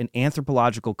zoological and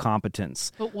anthropological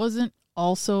competence. But wasn't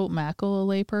also Mackle a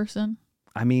layperson?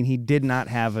 I mean, he did not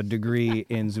have a degree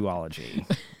in zoology.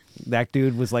 That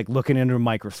dude was like looking into a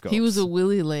microscope. He was a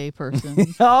Willy Lay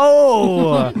person.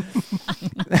 Oh,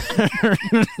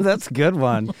 that's a good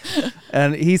one.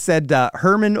 And he said,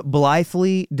 Herman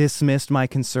blithely dismissed my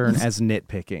concern as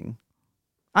nitpicking.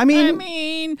 I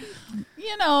mean,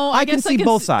 you know, I can see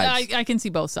both sides. I can see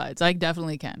both sides. I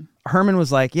definitely can. Herman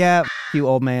was like, yeah, you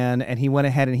old man. And he went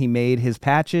ahead and he made his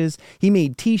patches. He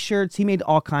made T-shirts. He made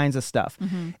all kinds of stuff.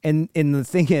 And the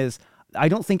thing is, I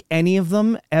don't think any of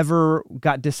them ever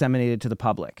got disseminated to the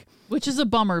public. Which is a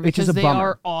bummer because they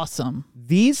are awesome.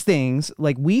 These things,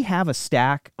 like we have a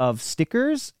stack of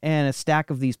stickers and a stack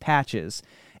of these patches,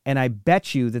 and I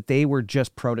bet you that they were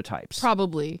just prototypes.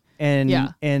 Probably.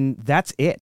 And that's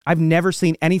it. I've never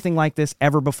seen anything like this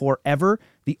ever before, ever.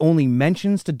 The only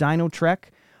mentions to Dino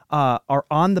Trek are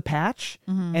on the patch,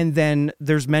 and then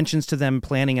there's mentions to them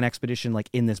planning an expedition like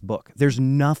in this book. There's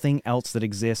nothing else that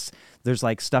exists. There's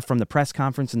like stuff from the press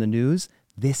conference and the news.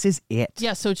 This is it.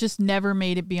 Yeah, so it just never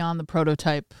made it beyond the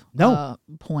prototype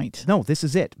point. No, this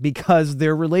is it, because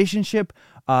their relationship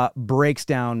breaks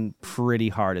down pretty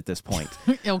hard at this point.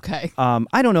 Okay.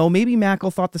 I don't know. Maybe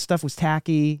Mackle thought the stuff was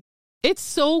tacky. It's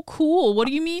so cool. What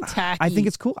do you mean tacky? I think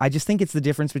it's cool. I just think it's the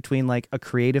difference between like a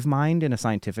creative mind and a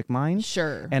scientific mind.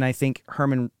 Sure. And I think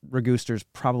Herman Regusters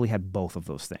probably had both of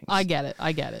those things. I get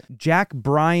it. Jack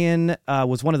Bryan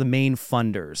was one of the main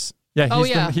funders.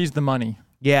 Yeah, he's the money.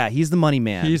 Yeah, he's the money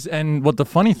man. And what the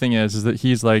funny thing is that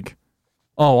he's like,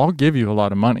 oh, I'll give you a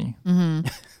lot of money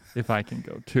if I can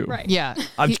go too. Right. Yeah.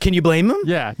 Can you blame him?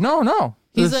 Yeah. No.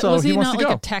 Was he wants not to like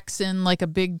go. a Texan, like a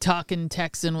big talking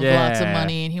Texan with lots of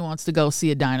money, and he wants to go see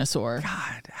a dinosaur?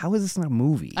 God, how is this not a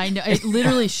movie? I know, it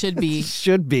literally should be.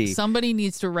 Should be. Somebody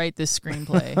needs to write this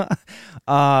screenplay.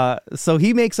 So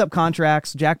he makes up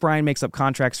contracts. Jack Bryan makes up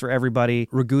contracts for everybody.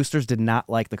 Regusters did not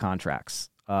like the contracts.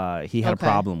 He had a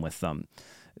problem with them.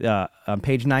 On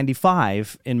page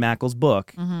 95 in Mackle's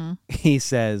book, he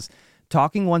says,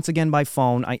 talking once again by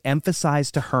phone, I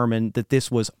emphasized to Herman that this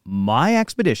was my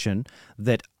expedition,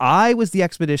 that I was the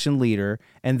expedition leader,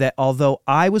 and that although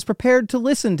I was prepared to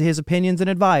listen to his opinions and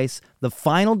advice, the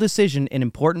final decision in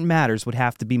important matters would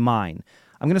have to be mine.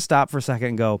 I'm going to stop for a second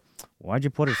and go, why'd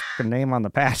you put his name on the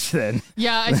patch then?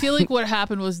 Yeah, I feel like what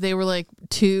happened was they were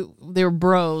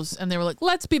bros, and they were like,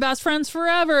 let's be best friends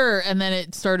forever. And then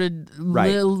it started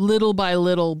little by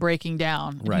little breaking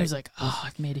down. And he was like, oh,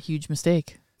 I've made a huge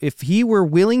mistake. If he were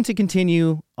willing to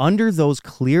continue under those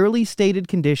clearly stated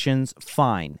conditions,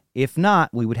 fine. If not,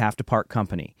 we would have to part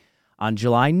company. On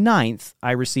July 9th,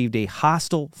 I received a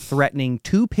hostile, threatening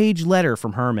 2-page letter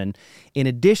from Herman. In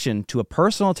addition to a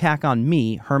personal attack on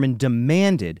me, Herman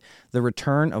demanded the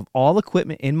return of all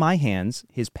equipment in my hands,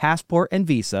 his passport and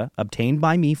visa, obtained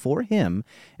by me for him,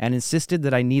 and insisted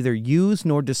that I neither use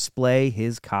nor display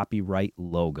his copyright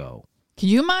logo. Can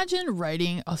you imagine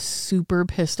writing a super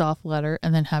pissed off letter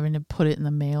and then having to put it in the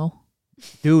mail?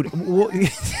 Dude,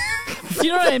 you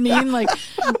know what I mean? Like,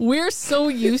 we're so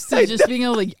used to just being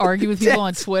able to argue with people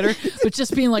on Twitter, but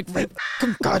just being like,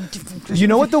 God. You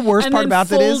know what the worst part about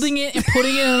that is? Folding it and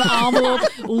putting it in an envelope,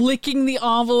 licking the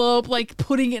envelope, like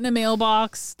putting it in a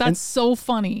mailbox. That's so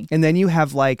funny. And then you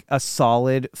have like a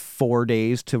solid 4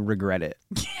 days to regret it.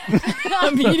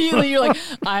 Immediately, you're like,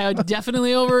 I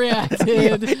definitely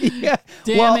overreacted. Yeah.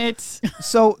 Damn it.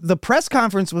 So the press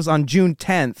conference was on June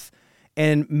 10th.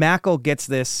 And Mackle gets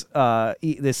this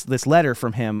letter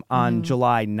from him on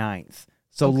July 9th.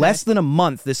 So less than a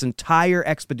month, this entire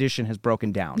expedition has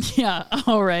broken down. Yeah,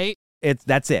 all right.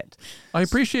 That's it. I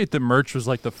appreciate that merch was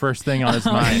like the first thing on his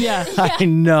mind. Yeah. I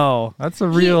know. That's a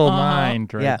real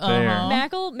mind right there.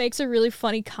 Mackle makes a really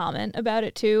funny comment about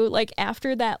it too. Like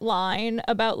after that line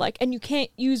about like, and you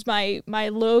can't use my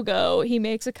logo, he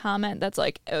makes a comment that's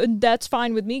like, that's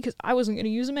fine with me because I wasn't going to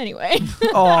use them anyway.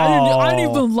 I didn't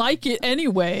even like it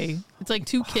anyway. It's like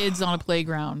two kids on a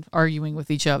playground arguing with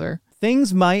each other.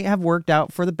 Things might have worked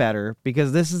out for the better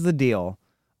because this is the deal.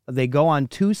 They go on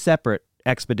 2 separate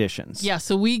expeditions. Yeah,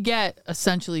 so we get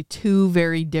essentially 2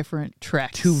 very different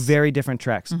treks. 2 very different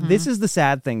treks. This is the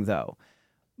sad thing, though.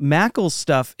 Mackle's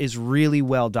stuff is really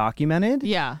well documented.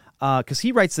 Yeah. Because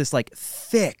he writes this like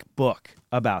thick book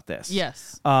about this.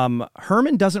 Yes.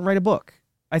 Herman doesn't write a book.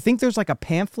 I think there's like a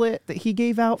pamphlet that he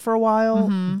gave out for a while,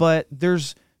 but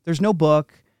there's no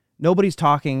book. Nobody's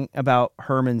talking about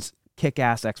Herman's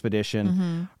kick-ass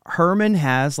expedition. Herman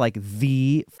has like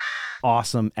the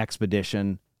awesome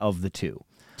expedition of the two.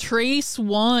 Trace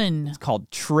 1. It's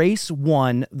called Trace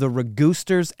 1, the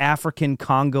Ragoosters African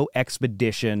Congo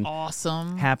Expedition.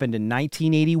 Awesome. Happened in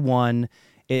 1981.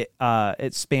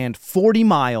 It spanned 40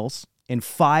 miles in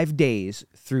 5 days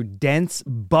through dense,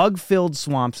 bug-filled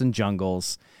swamps and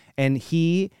jungles. And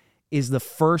he is the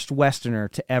first Westerner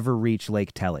to ever reach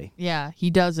Lake Telly. Yeah, he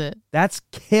does it. That's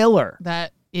killer.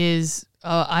 That is,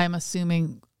 I'm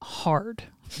assuming, hard.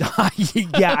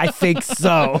 Yeah, I think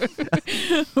so.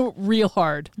 Real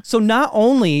hard. So not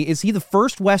only is he the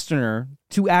first Westerner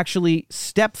to actually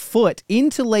step foot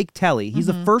into Lake Telly, he's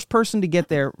the first person to get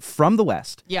there from the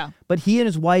West. Yeah. But he and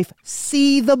his wife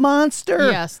see the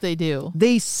monster. Yes, they do.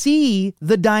 They see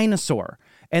the dinosaur.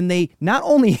 And they not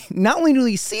only do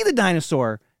they see the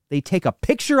dinosaur, they take a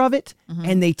picture of it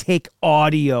and they take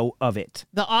audio of it.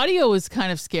 The audio is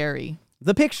kind of scary.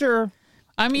 The picture,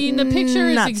 I mean, the picture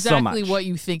is not so exactly much. what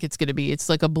you think it's going to be. It's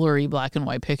like a blurry black and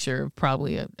white picture of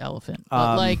probably an elephant.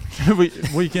 But like,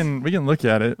 we can look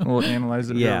at it. We'll analyze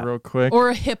it Yeah. real quick. or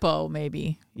a hippo,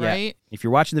 maybe, right? If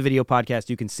you're watching the video podcast,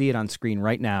 you can see it on screen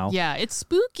right now. Yeah, it's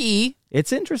spooky.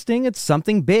 It's interesting. It's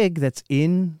something big that's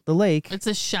in the lake. It's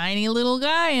a shiny little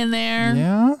guy in there.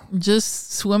 Yeah.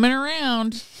 Just swimming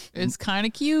around. It's kind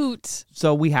of cute.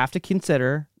 So we have to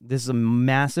consider this is a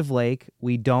massive lake.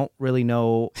 We don't really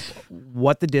know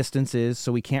what the distance is,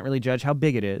 so we can't really judge how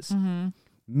big it is.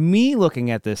 Me looking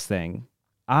at this thing,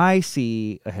 I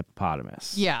see a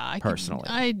hippopotamus. Yeah, personally.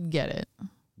 I get it.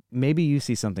 Maybe you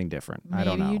see something different. I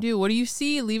don't know. Maybe you do. What do you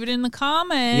see? Leave it in the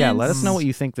comments. Yeah, let us know what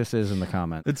you think this is in the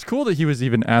comment. It's cool that he was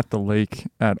even at the lake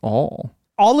at all.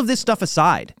 All of this stuff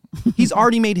aside, he's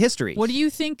already made history. What do you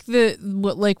think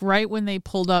right when they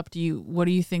pulled up, what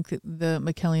do you think that the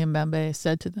Mokele-Mbembe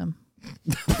said to them?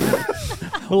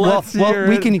 Well,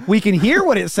 we can hear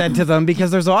what it said to them because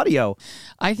there's audio.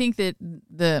 I think that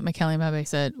the Mokele-Mbembe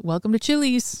said, "Welcome to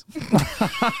Chili's.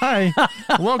 Hi.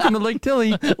 Welcome to Lake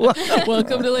Tilly.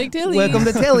 Welcome to Lake Tilly. Welcome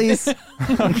to Tilly's.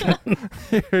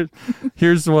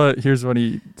 Here's what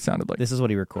he sounded like. This is what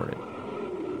he recorded.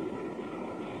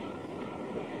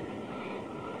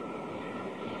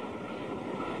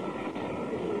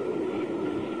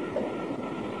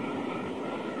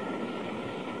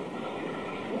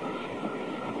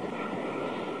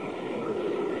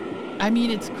 I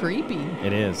mean, it's creepy.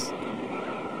 It is.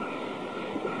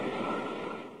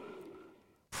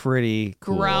 Pretty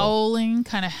cool. Growling,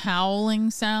 kind of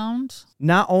howling sound.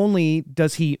 Not only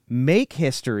does he make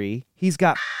history, he's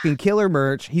got f***ing killer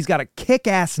merch. He's got a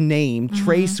kick-ass name,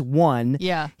 Trace 1.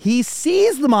 Yeah. He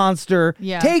sees the monster,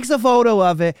 Yeah. takes a photo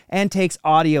of it, and takes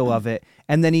audio of it.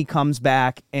 And then he comes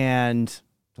back, and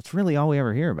that's really all we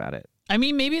ever hear about it. I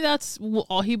mean, maybe that's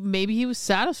all maybe he was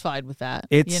satisfied with that.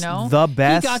 It's you know? the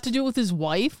best. He got to do it with his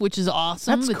wife, which is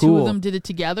awesome. That's the two cool. of them did it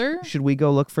together. Should we go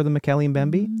look for the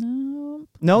Mokele-Mbembe?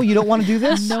 No, you don't want to do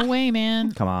this? No way,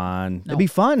 man. Come on. No. It'd be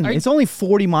fun. Are you- It's only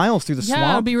 40 miles through the Yeah,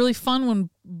 swamp. it'd be really fun when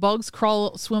bugs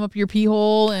swim up your pee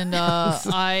hole, and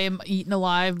I'm eaten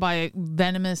alive by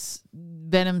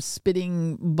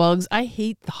venom-spitting bugs. I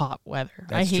hate the hot weather.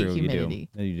 I hate humidity.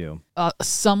 You do.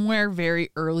 Somewhere very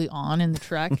early on in the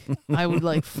trek, I would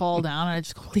like fall down, and I'd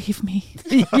just go, "Leave me."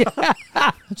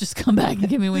 Just come back and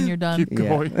get me when you're done. Keep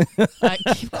going.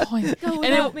 Keep going. Go And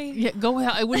without me. Yeah, go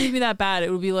without. It wouldn't even be that bad.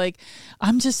 It would be like,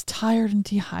 I'm just tired and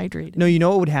dehydrated. No, you know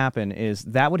what would happen is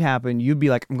that would happen. You'd be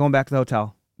like, I'm going back to the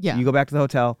hotel. Yeah. You go back to the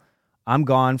hotel. I'm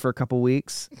gone for a couple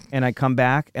weeks, and I come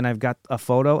back, and I've got a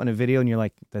photo and a video, and you're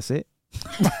like, that's it?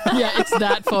 Yeah, it's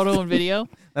that photo and video.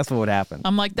 That's what would happen.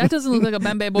 I'm like, that doesn't look like a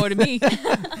Mbembe boy to me.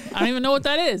 I don't even know what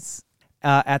that is.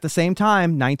 At the same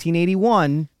time,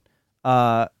 1981,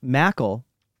 Mackle,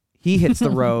 he hits the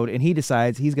road, and he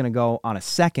decides he's going to go on a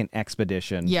second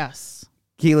expedition. Yes.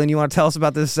 Keelan, you want to tell us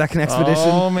about this second expedition?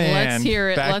 Oh, man. Let's hear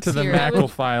it. Back Let's to the hear it. Mackle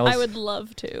files. I would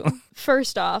love to.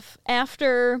 First off,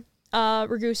 after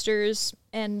Ragoosters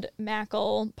and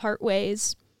Mackle part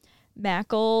ways,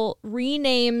 Mackle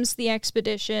renames the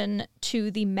expedition to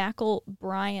the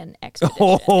Mackle-Bryan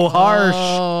expedition. Oh, harsh.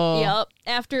 Oh. Yep,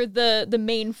 after the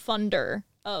main funder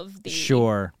of the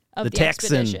Sure. of the the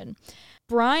Texan. expedition.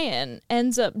 Brian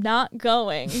ends up not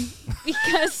going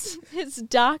because his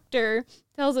doctor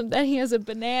tells him that he has a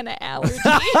banana allergy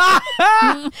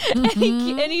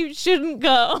and he shouldn't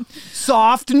go.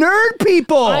 Soft nerd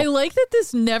people. I like that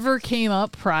this never came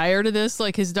up prior to this.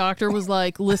 Like his doctor was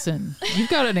like, "Listen, you've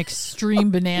got an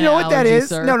extreme banana You know what that allergy, is?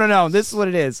 sir." No. This is what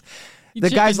it is. You The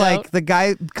guy's chickened like, out. the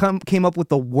guy came up with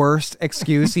the worst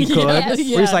excuse he could. Yes. Where he's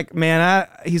Yeah. like, man,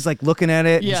 he's like looking at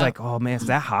it. Yeah. He's like, oh man, is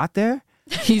that hot there?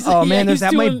 He's, Oh man, he's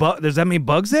there's that many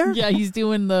bugs there? Yeah, he's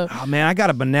doing the. Oh man, I got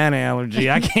a banana allergy.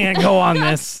 I can't go on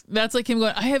this. That's like him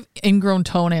going, I have ingrown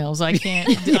toenails. I can't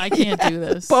do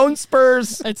this. Bone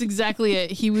spurs. That's exactly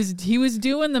it. He was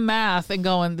doing the math and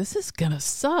going, this is gonna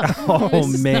suck. Oh this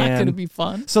is man, not gonna be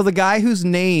fun. So the guy whose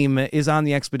name is on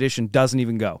the expedition doesn't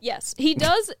even go. Yes, he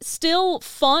does still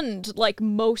fund like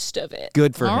most of it.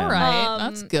 Good for him. All right,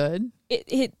 that's good.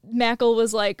 Mackle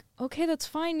was like, okay, that's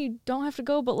fine. You don't have to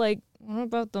go, but like, what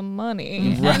about the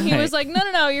money? Right. And he was like,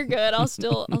 no, you're good. I'll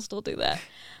still do that.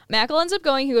 Mackle ends up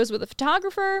going. He goes with a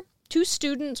photographer, 2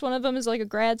 students. One of them is like a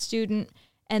grad student.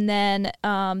 And then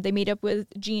they meet up with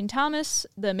Jean Thomas,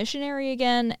 the missionary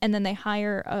again, and then they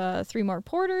hire 3 more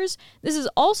porters. This is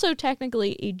also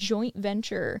technically a joint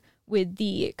venture with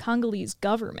the Congolese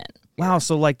government. Wow,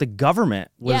 so like the government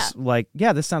was like,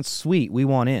 yeah, this sounds sweet. We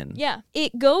want in. Yeah.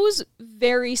 It goes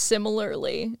very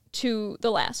similarly to the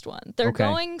last one. They're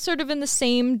going sort of in the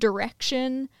same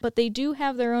direction, but they do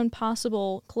have their own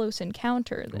possible close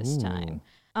encounter this time.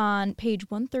 On page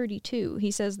 132,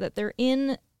 he says that they're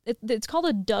in... It's called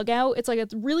a dugout. It's like a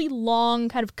really long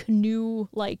kind of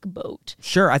canoe-like boat.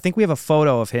 Sure, I think we have a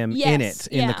photo of him in it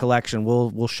in the yeah. collection.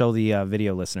 We'll show the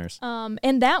video listeners. And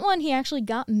that one he actually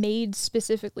got made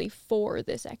specifically for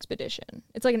this expedition.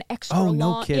 It's like an extra long.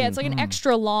 No kidding. Yeah, it's like an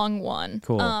extra long one.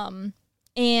 Cool.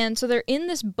 And so they're in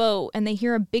this boat and they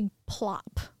hear a big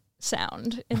plop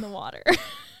sound in the water.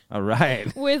 All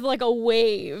right. With like a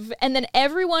wave, and then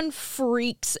everyone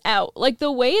freaks out. Like the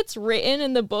way it's written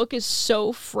in the book is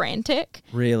so frantic.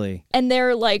 Really? And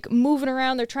they're like moving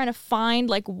around, they're trying to find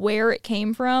like where it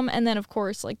came from, and then of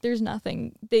course like there's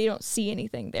nothing, they don't see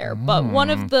anything there. But one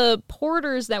of the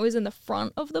porters that was in the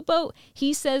front of the boat,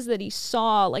 he says that he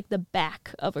saw like the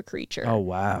back of a creature. Oh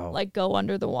wow. Like go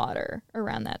under the water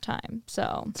around that time.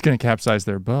 So It's going to capsize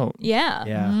their boat. yeah.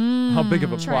 Yeah. How big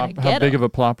of a Trying plop? to How get big 'em. of a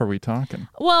plop are we talking?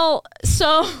 Well,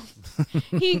 so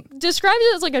he describes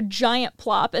it as like a giant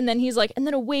plop, and then he's like, and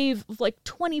then a wave of like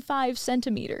 25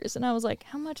 centimeters. And I was like,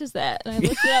 how much is that? And I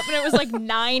looked it up, and it was like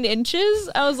 9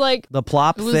 inches. I was like, The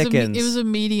plop It was thickens. it was a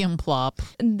medium plop.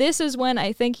 this is when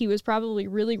I think he was probably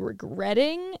really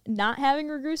regretting not having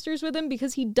regoosters with him,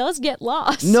 because he does get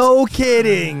lost. No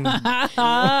kidding. they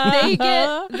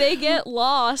get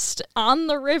lost on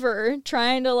the river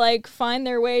trying to like find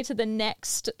their way to the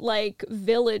next like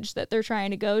village that they're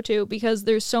trying to go to, because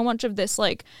there's so much of this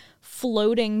like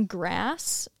floating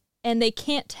grass and they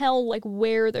can't tell like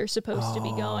where they're supposed to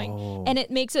be going, and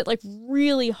it makes it like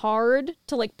really hard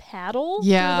to like paddle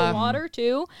through the water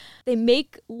too. They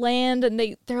make land and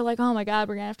they're like, oh my god,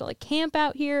 we're gonna have to like camp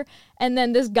out here, and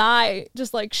then this guy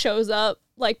just like shows up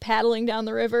like paddling down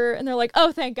the river, and they're like,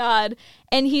 oh thank god,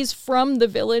 and he's from the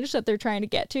village that they're trying to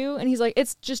get to, and he's like,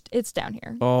 it's down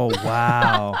here. Oh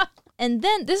wow. And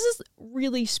then this is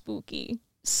really spooky.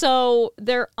 So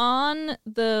they're on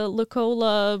the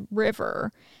Lukola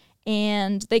River,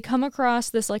 and they come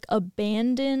across this like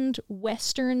abandoned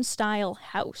Western style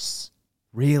house.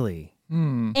 Really?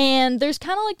 And there's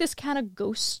kind of like this kind of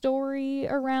ghost story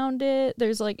around it.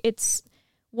 There's like, it's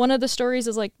one of the stories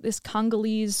is like this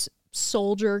Congolese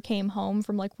soldier came home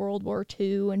from like World War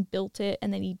II and built it,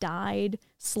 and then he died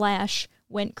 /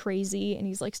 went crazy, and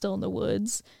he's like still in the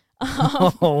woods.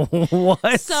 Oh,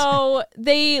 what? So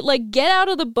they like get out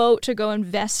of the boat to go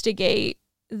investigate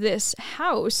this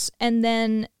house, and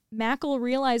then Mackle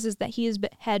realizes that he has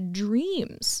had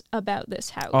dreams about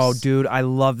this house. Oh, dude, I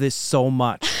love this so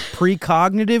much.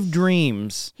 Precognitive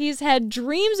dreams. He's had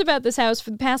dreams about this house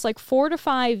for the past like 4 to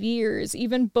 5 years,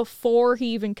 even before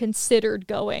he even considered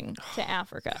going to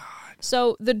Africa.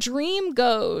 So the dream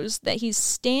goes that he's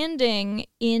standing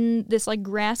in this like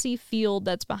grassy field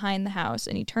that's behind the house,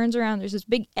 and he turns around, there's this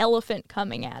big elephant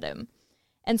coming at him.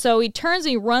 And so he turns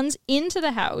and he runs into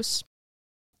the house,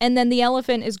 and then the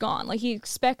elephant is gone. Like he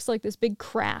expects like this big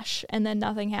crash, and then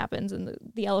nothing happens, and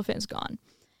the elephant is gone.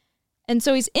 And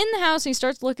so he's in the house and he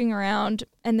starts looking around,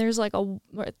 and there's like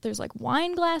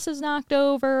wine glasses knocked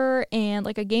over and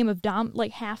like a game of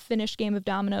half finished game of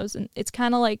dominoes, and it's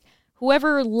kind of like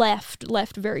whoever left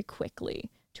very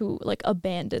quickly to like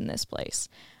abandon this place.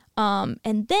 And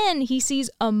then he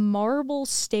sees a marble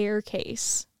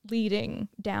staircase leading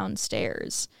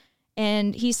downstairs,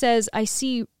 and he says,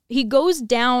 he goes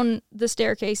down the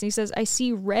staircase and he says, I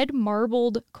see red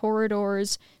marbled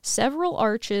corridors, several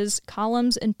arches,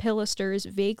 columns, and pilasters,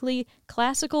 vaguely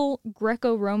classical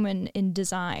Greco-Roman in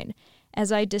design.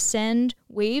 As I descend,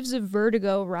 waves of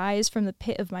vertigo rise from the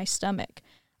pit of my stomach.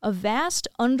 A vast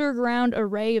underground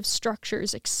array of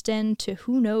structures extend to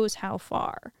who knows how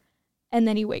far. And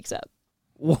then he wakes up.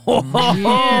 Whoa.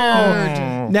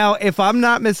 Now, if I'm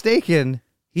not mistaken,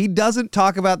 He doesn't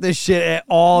talk about this shit at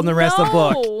all in the rest of the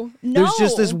book. No. There's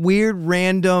just this weird,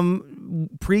 random,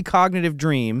 precognitive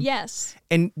dream. Yes.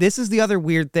 And this is the other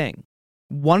weird thing.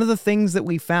 One of the things that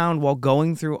we found while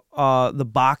going through the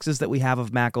boxes that we have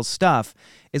of Mackle's stuff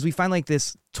is we find like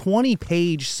this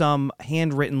 20-page some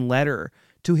handwritten letter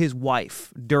to his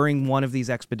wife during one of these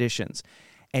expeditions.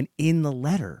 And in the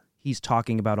letter, he's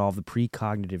talking about all the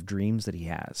precognitive dreams that he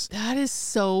has. That is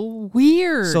so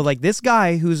weird. So like this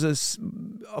guy who's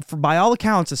by all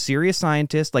accounts, a serious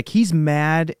scientist, like he's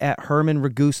mad at Herman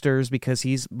Regusters because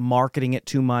he's marketing it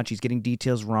too much. He's getting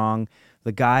details wrong.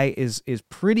 The guy is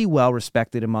pretty well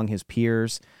respected among his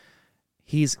peers.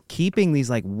 He's keeping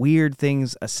these like weird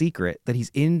things a secret, that he's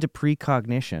into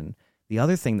precognition. The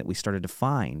other thing that we started to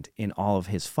find in all of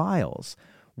his files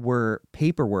were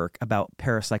paperwork about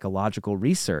parapsychological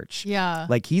research. Yeah.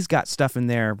 Like he's got stuff in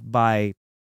there by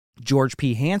George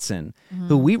P. Hansen,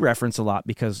 who we reference a lot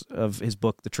because of his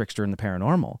book, The Trickster and the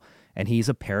Paranormal. And he's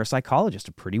a parapsychologist,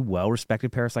 a pretty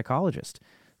well-respected parapsychologist.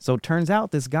 So it turns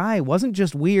out this guy wasn't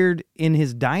just weird in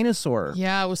his dinosaur.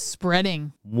 Yeah, it was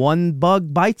spreading. One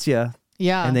bug bites you,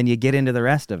 Yeah. and then you get into the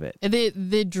rest of it.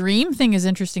 The dream thing is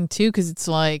interesting too, because it's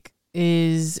like,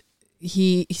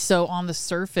 so on the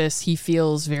surface he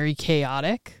feels very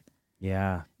chaotic,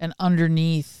 Yeah. and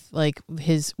underneath, like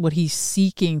what he's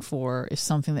seeking for is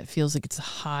something that feels like it's a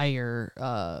higher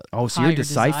So higher you're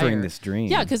deciphering desire. this dream.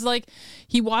 Yeah, because like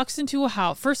he walks into a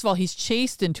house. First of all, he's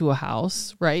chased into a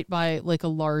house, right, by like a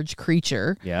large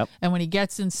creature. Yep. And when he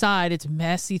gets inside, it's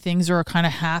messy. Things are kind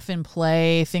of half in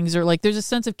play. Things are like, there's a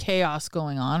sense of chaos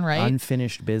going on, right?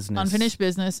 Unfinished business. Unfinished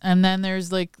business. And then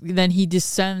then he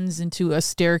descends into a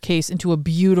staircase into a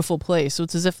beautiful place. So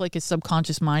it's as if like his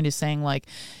subconscious mind is saying like,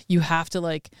 you have to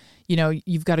like,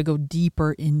 you've got to go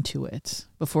deeper into it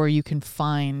before you can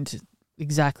find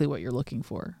exactly what you're looking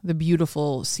for, the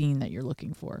beautiful scene that you're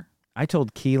looking for. I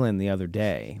told Keelan the other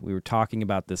day, we were talking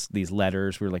about these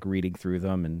letters, we were like reading through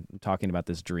them and talking about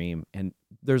this dream. And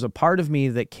there's a part of me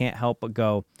that can't help but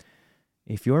go,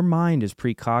 if your mind is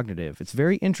precognitive, it's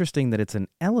very interesting that it's an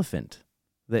elephant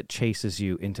that chases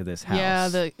you into this house.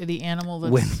 Yeah, the animal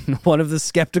that's... When one of the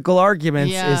skeptical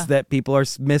arguments Yeah. is that people are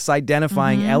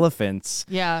misidentifying elephants.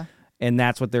 Yeah. And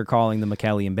that's what they're calling the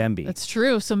Mokele-Mbembe. That's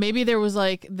true. So maybe there was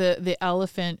like the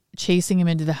elephant chasing him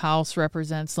into the house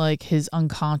represents like his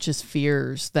unconscious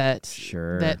fears that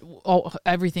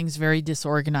everything's very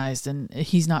disorganized and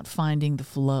he's not finding the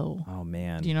flow. Oh,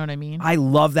 man. Do you know what I mean? I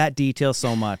love that detail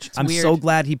so much. I'm weird. so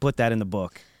glad he put that in the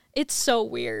book. It's so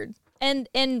weird. And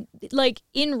like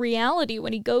in reality,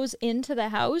 when he goes into the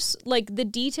house, like the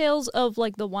details of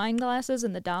like the wine glasses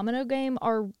and the domino game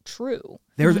are true.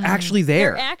 They're actually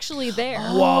there. They're actually there.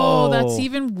 Whoa, that's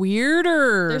even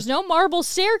weirder. There's no marble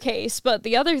staircase, but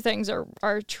the other things are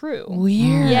true.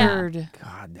 Weird. Yeah.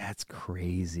 God, that's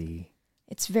crazy.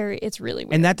 It's really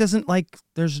weird. And that doesn't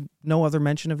there's no other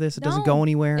mention of this? It doesn't go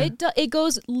anywhere? It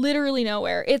goes literally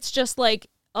nowhere. It's just like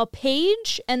a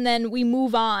page and then we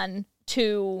move on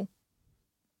to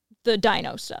the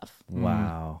dino stuff.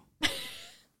 Wow.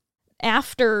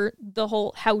 After the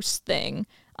whole house thing,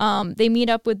 they meet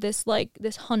up with this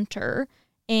hunter,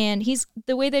 and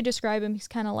the way they describe him, he's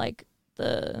kind of like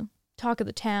the talk of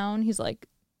the town. He's like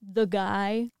the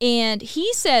guy, and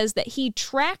he says that he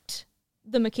tracked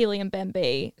the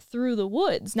Mokele-Mbembe through the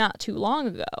woods not too long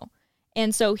ago,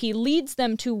 and so he leads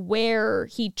them to where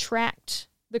he tracked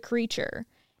the creature,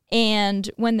 and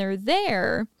when they're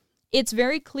there, it's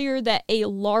very clear that a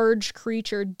large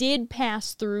creature did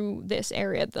pass through this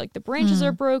area. Like the branches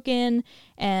are broken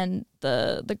and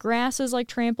the grass is like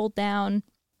trampled down.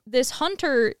 This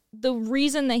hunter, the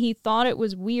reason that he thought it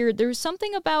was weird, there was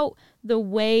something about the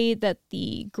way that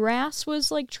the grass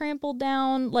was like trampled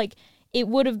down. Like it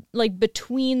would have, like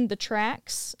between the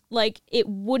tracks, like it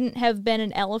wouldn't have been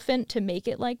an elephant to make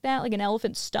it like that. Like an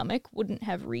elephant's stomach wouldn't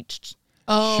have reached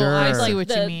Oh, Sure. I see like what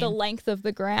you mean. the length of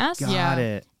the grass. Got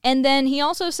it. And then he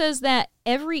also says that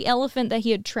every elephant that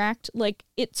he had tracked,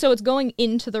 so it's going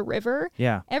into the river.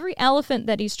 Yeah. Every elephant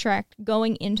that he's tracked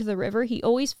going into the river, he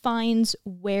always finds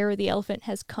where the elephant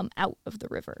has come out of the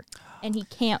river. And he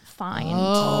can't find.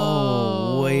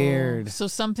 Oh, weird. So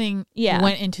something Yeah.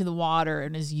 went into the water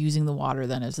and is using the water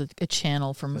then as a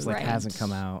channel for It's movement. like hasn't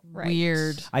come out. Right.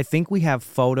 Weird. I think we have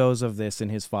photos of this in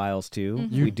his files too.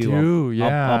 You We do. do,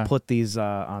 yeah. I'll put these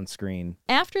on screen.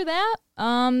 After that,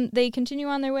 they continue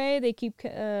on their way. They keep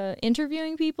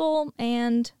interviewing people,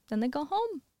 and then they go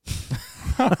home.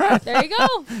 There you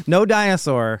go. No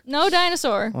dinosaur. No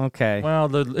dinosaur. Okay.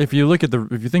 Well, if you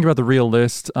think about the real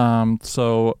list,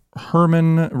 so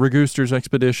Herman Reguster's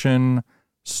expedition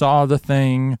saw the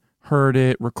thing, heard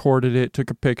it, recorded it, took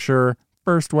a picture.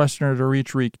 first Westerner to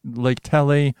reach Lake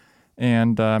Tele,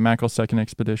 and Mackel's second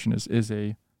expedition is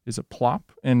a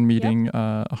plop and meeting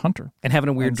a hunter And having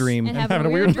a weird dream. And having a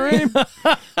weird dream.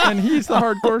 And he's the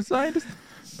hardcore scientist.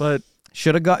 But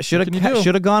should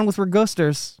have gone with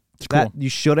Regusters. Cool. You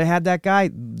should have had that guy.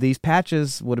 These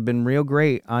patches would have been real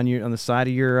great on the side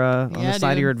of your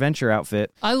of your adventure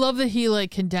outfit. I love that he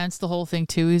like condensed the whole thing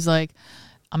too. He's like,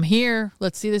 I'm here.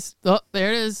 Let's see this. Oh,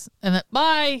 there it is. And then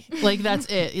bye. Like that's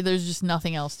it. There's just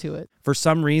nothing else to it. For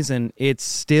some reason, it's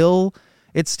still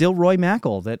Roy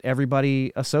Mackel that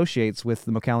everybody associates with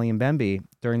the Mokele-Mbembe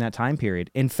during that time period.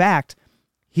 In fact,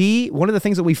 one of the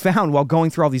things that we found while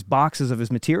going through all these boxes of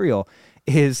his material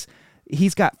is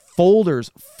he's got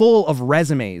folders full of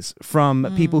resumes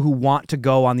from people who want to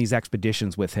go on these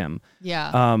expeditions with him.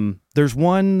 Yeah. There's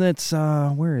one that's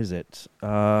where is it?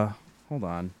 Hold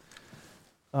on.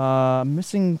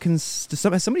 Missing. Has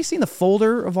somebody seen the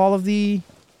folder of all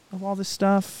this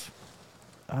stuff?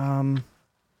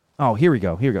 Oh, here we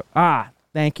go.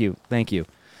 Thank you.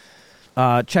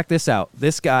 Check this out.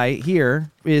 This guy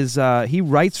here is he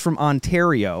writes from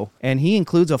Ontario, and he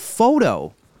includes a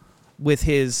photo with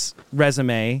his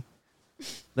resume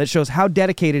that shows how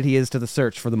dedicated he is to the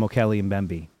search for the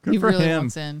Mokele-Mbembe. good He for really him.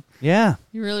 wants in. Yeah.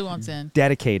 He really wants in.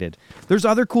 Dedicated. There's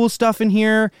other cool stuff in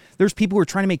here. There's people who are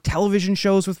trying to make television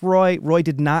shows with Roy. Roy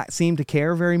did not seem to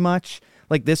care very much.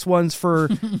 Like this one's for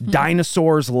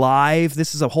Dinosaurs Live.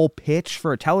 This is a whole pitch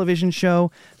for a television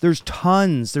show. There's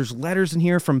tons. There's letters in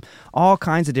here from all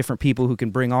kinds of different people who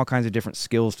can bring all kinds of different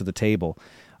skills to the table.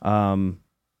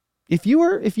 If you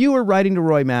were writing to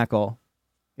Roy Mackel,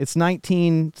 it's the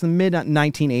mid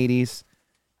 1980s,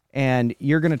 and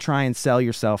you're going to try and sell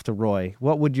yourself to Roy,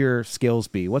 what would your skills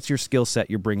be? What's your skill set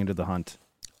you're bringing to the hunt?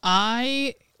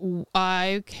 I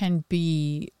can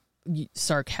be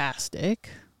sarcastic,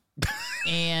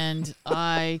 and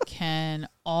I can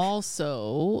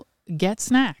also get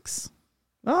snacks.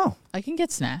 Oh, I can get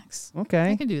snacks.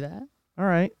 okay. I can do that. All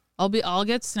right. I'll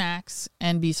get snacks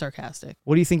and be sarcastic.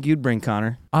 What do you think you'd bring,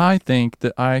 Connor? I think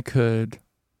that I could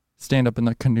stand up in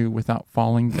the canoe without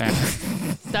falling down.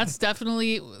 That's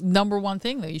definitely number one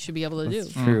thing that you should be able to do.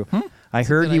 True. I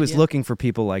heard good he was idea. looking for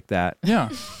people like that. Yeah. I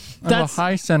have a That's-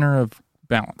 high center of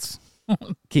balance.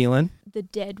 Keelan? The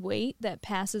dead weight that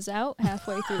passes out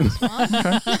halfway through the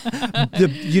swamp.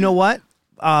 You know what?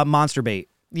 Monster bait.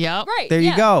 Yep. Right. There you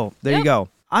yeah. go. There you Yep. go.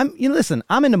 Listen,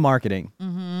 I'm into marketing.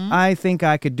 Mm-hmm. I think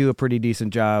I could do a pretty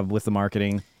decent job with the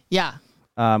marketing. Yeah.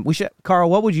 Carl,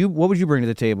 what would you bring to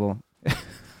the table?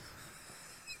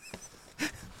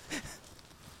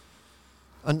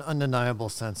 An undeniable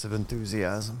sense of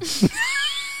enthusiasm.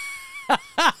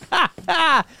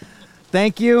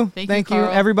 Thank you. Thank you,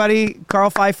 Carl. Everybody.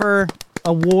 Carl Pfeiffer,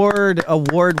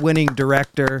 award-winning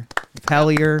director of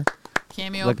Hellier,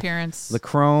 Cameo appearance. the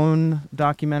Crone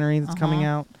documentary that's coming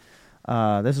out.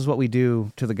 This is what we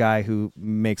do to the guy who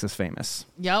makes us famous.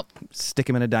 Yep. Stick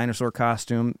him in a dinosaur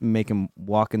costume, make him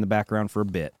walk in the background for a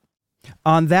bit.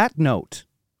 On that note,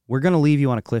 we're going to leave you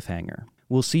on a cliffhanger.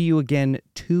 We'll see you again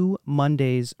 2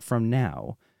 Mondays from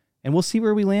now, and we'll see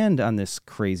where we land on this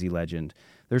crazy legend.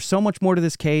 There's so much more to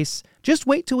this case. Just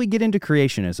wait till we get into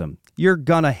creationism. You're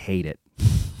gonna hate it.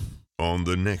 On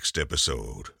the next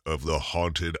episode of the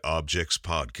Haunted Objects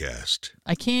Podcast.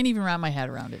 I can't even wrap my head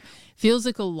around it. Feels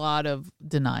like a lot of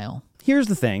denial. Here's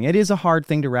the thing. It is a hard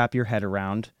thing to wrap your head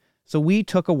around. So we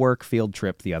took a work field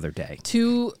trip the other day.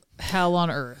 To hell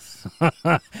on earth.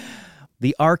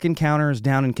 The Ark Encounter is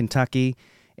down in Kentucky,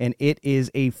 and it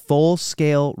is a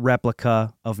full-scale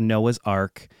replica of Noah's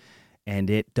Ark, and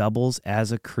it doubles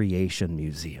as a creation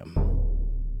museum.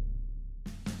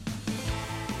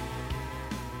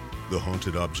 The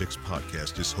Haunted Objects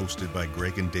Podcast is hosted by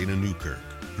Greg and Dana Newkirk,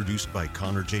 produced by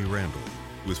Connor J. Randall,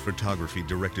 with photography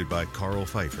directed by Carl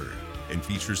Pfeiffer, and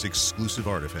features exclusive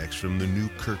artifacts from the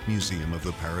Newkirk Museum of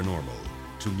the Paranormal.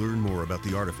 To learn more about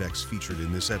the artifacts featured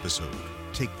in this episode,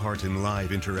 take part in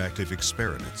live interactive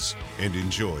experiments, and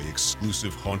enjoy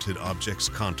exclusive Haunted Objects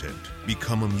content,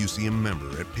 become a museum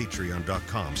member at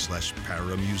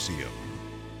patreon.com/paramuseum.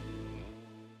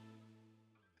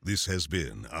 This has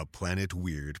been a Planet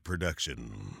Weird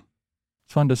production.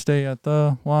 It's fun to stay at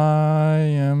the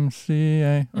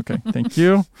YMCA. Okay, thank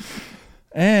you.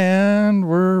 And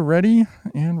we're ready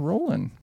and rolling.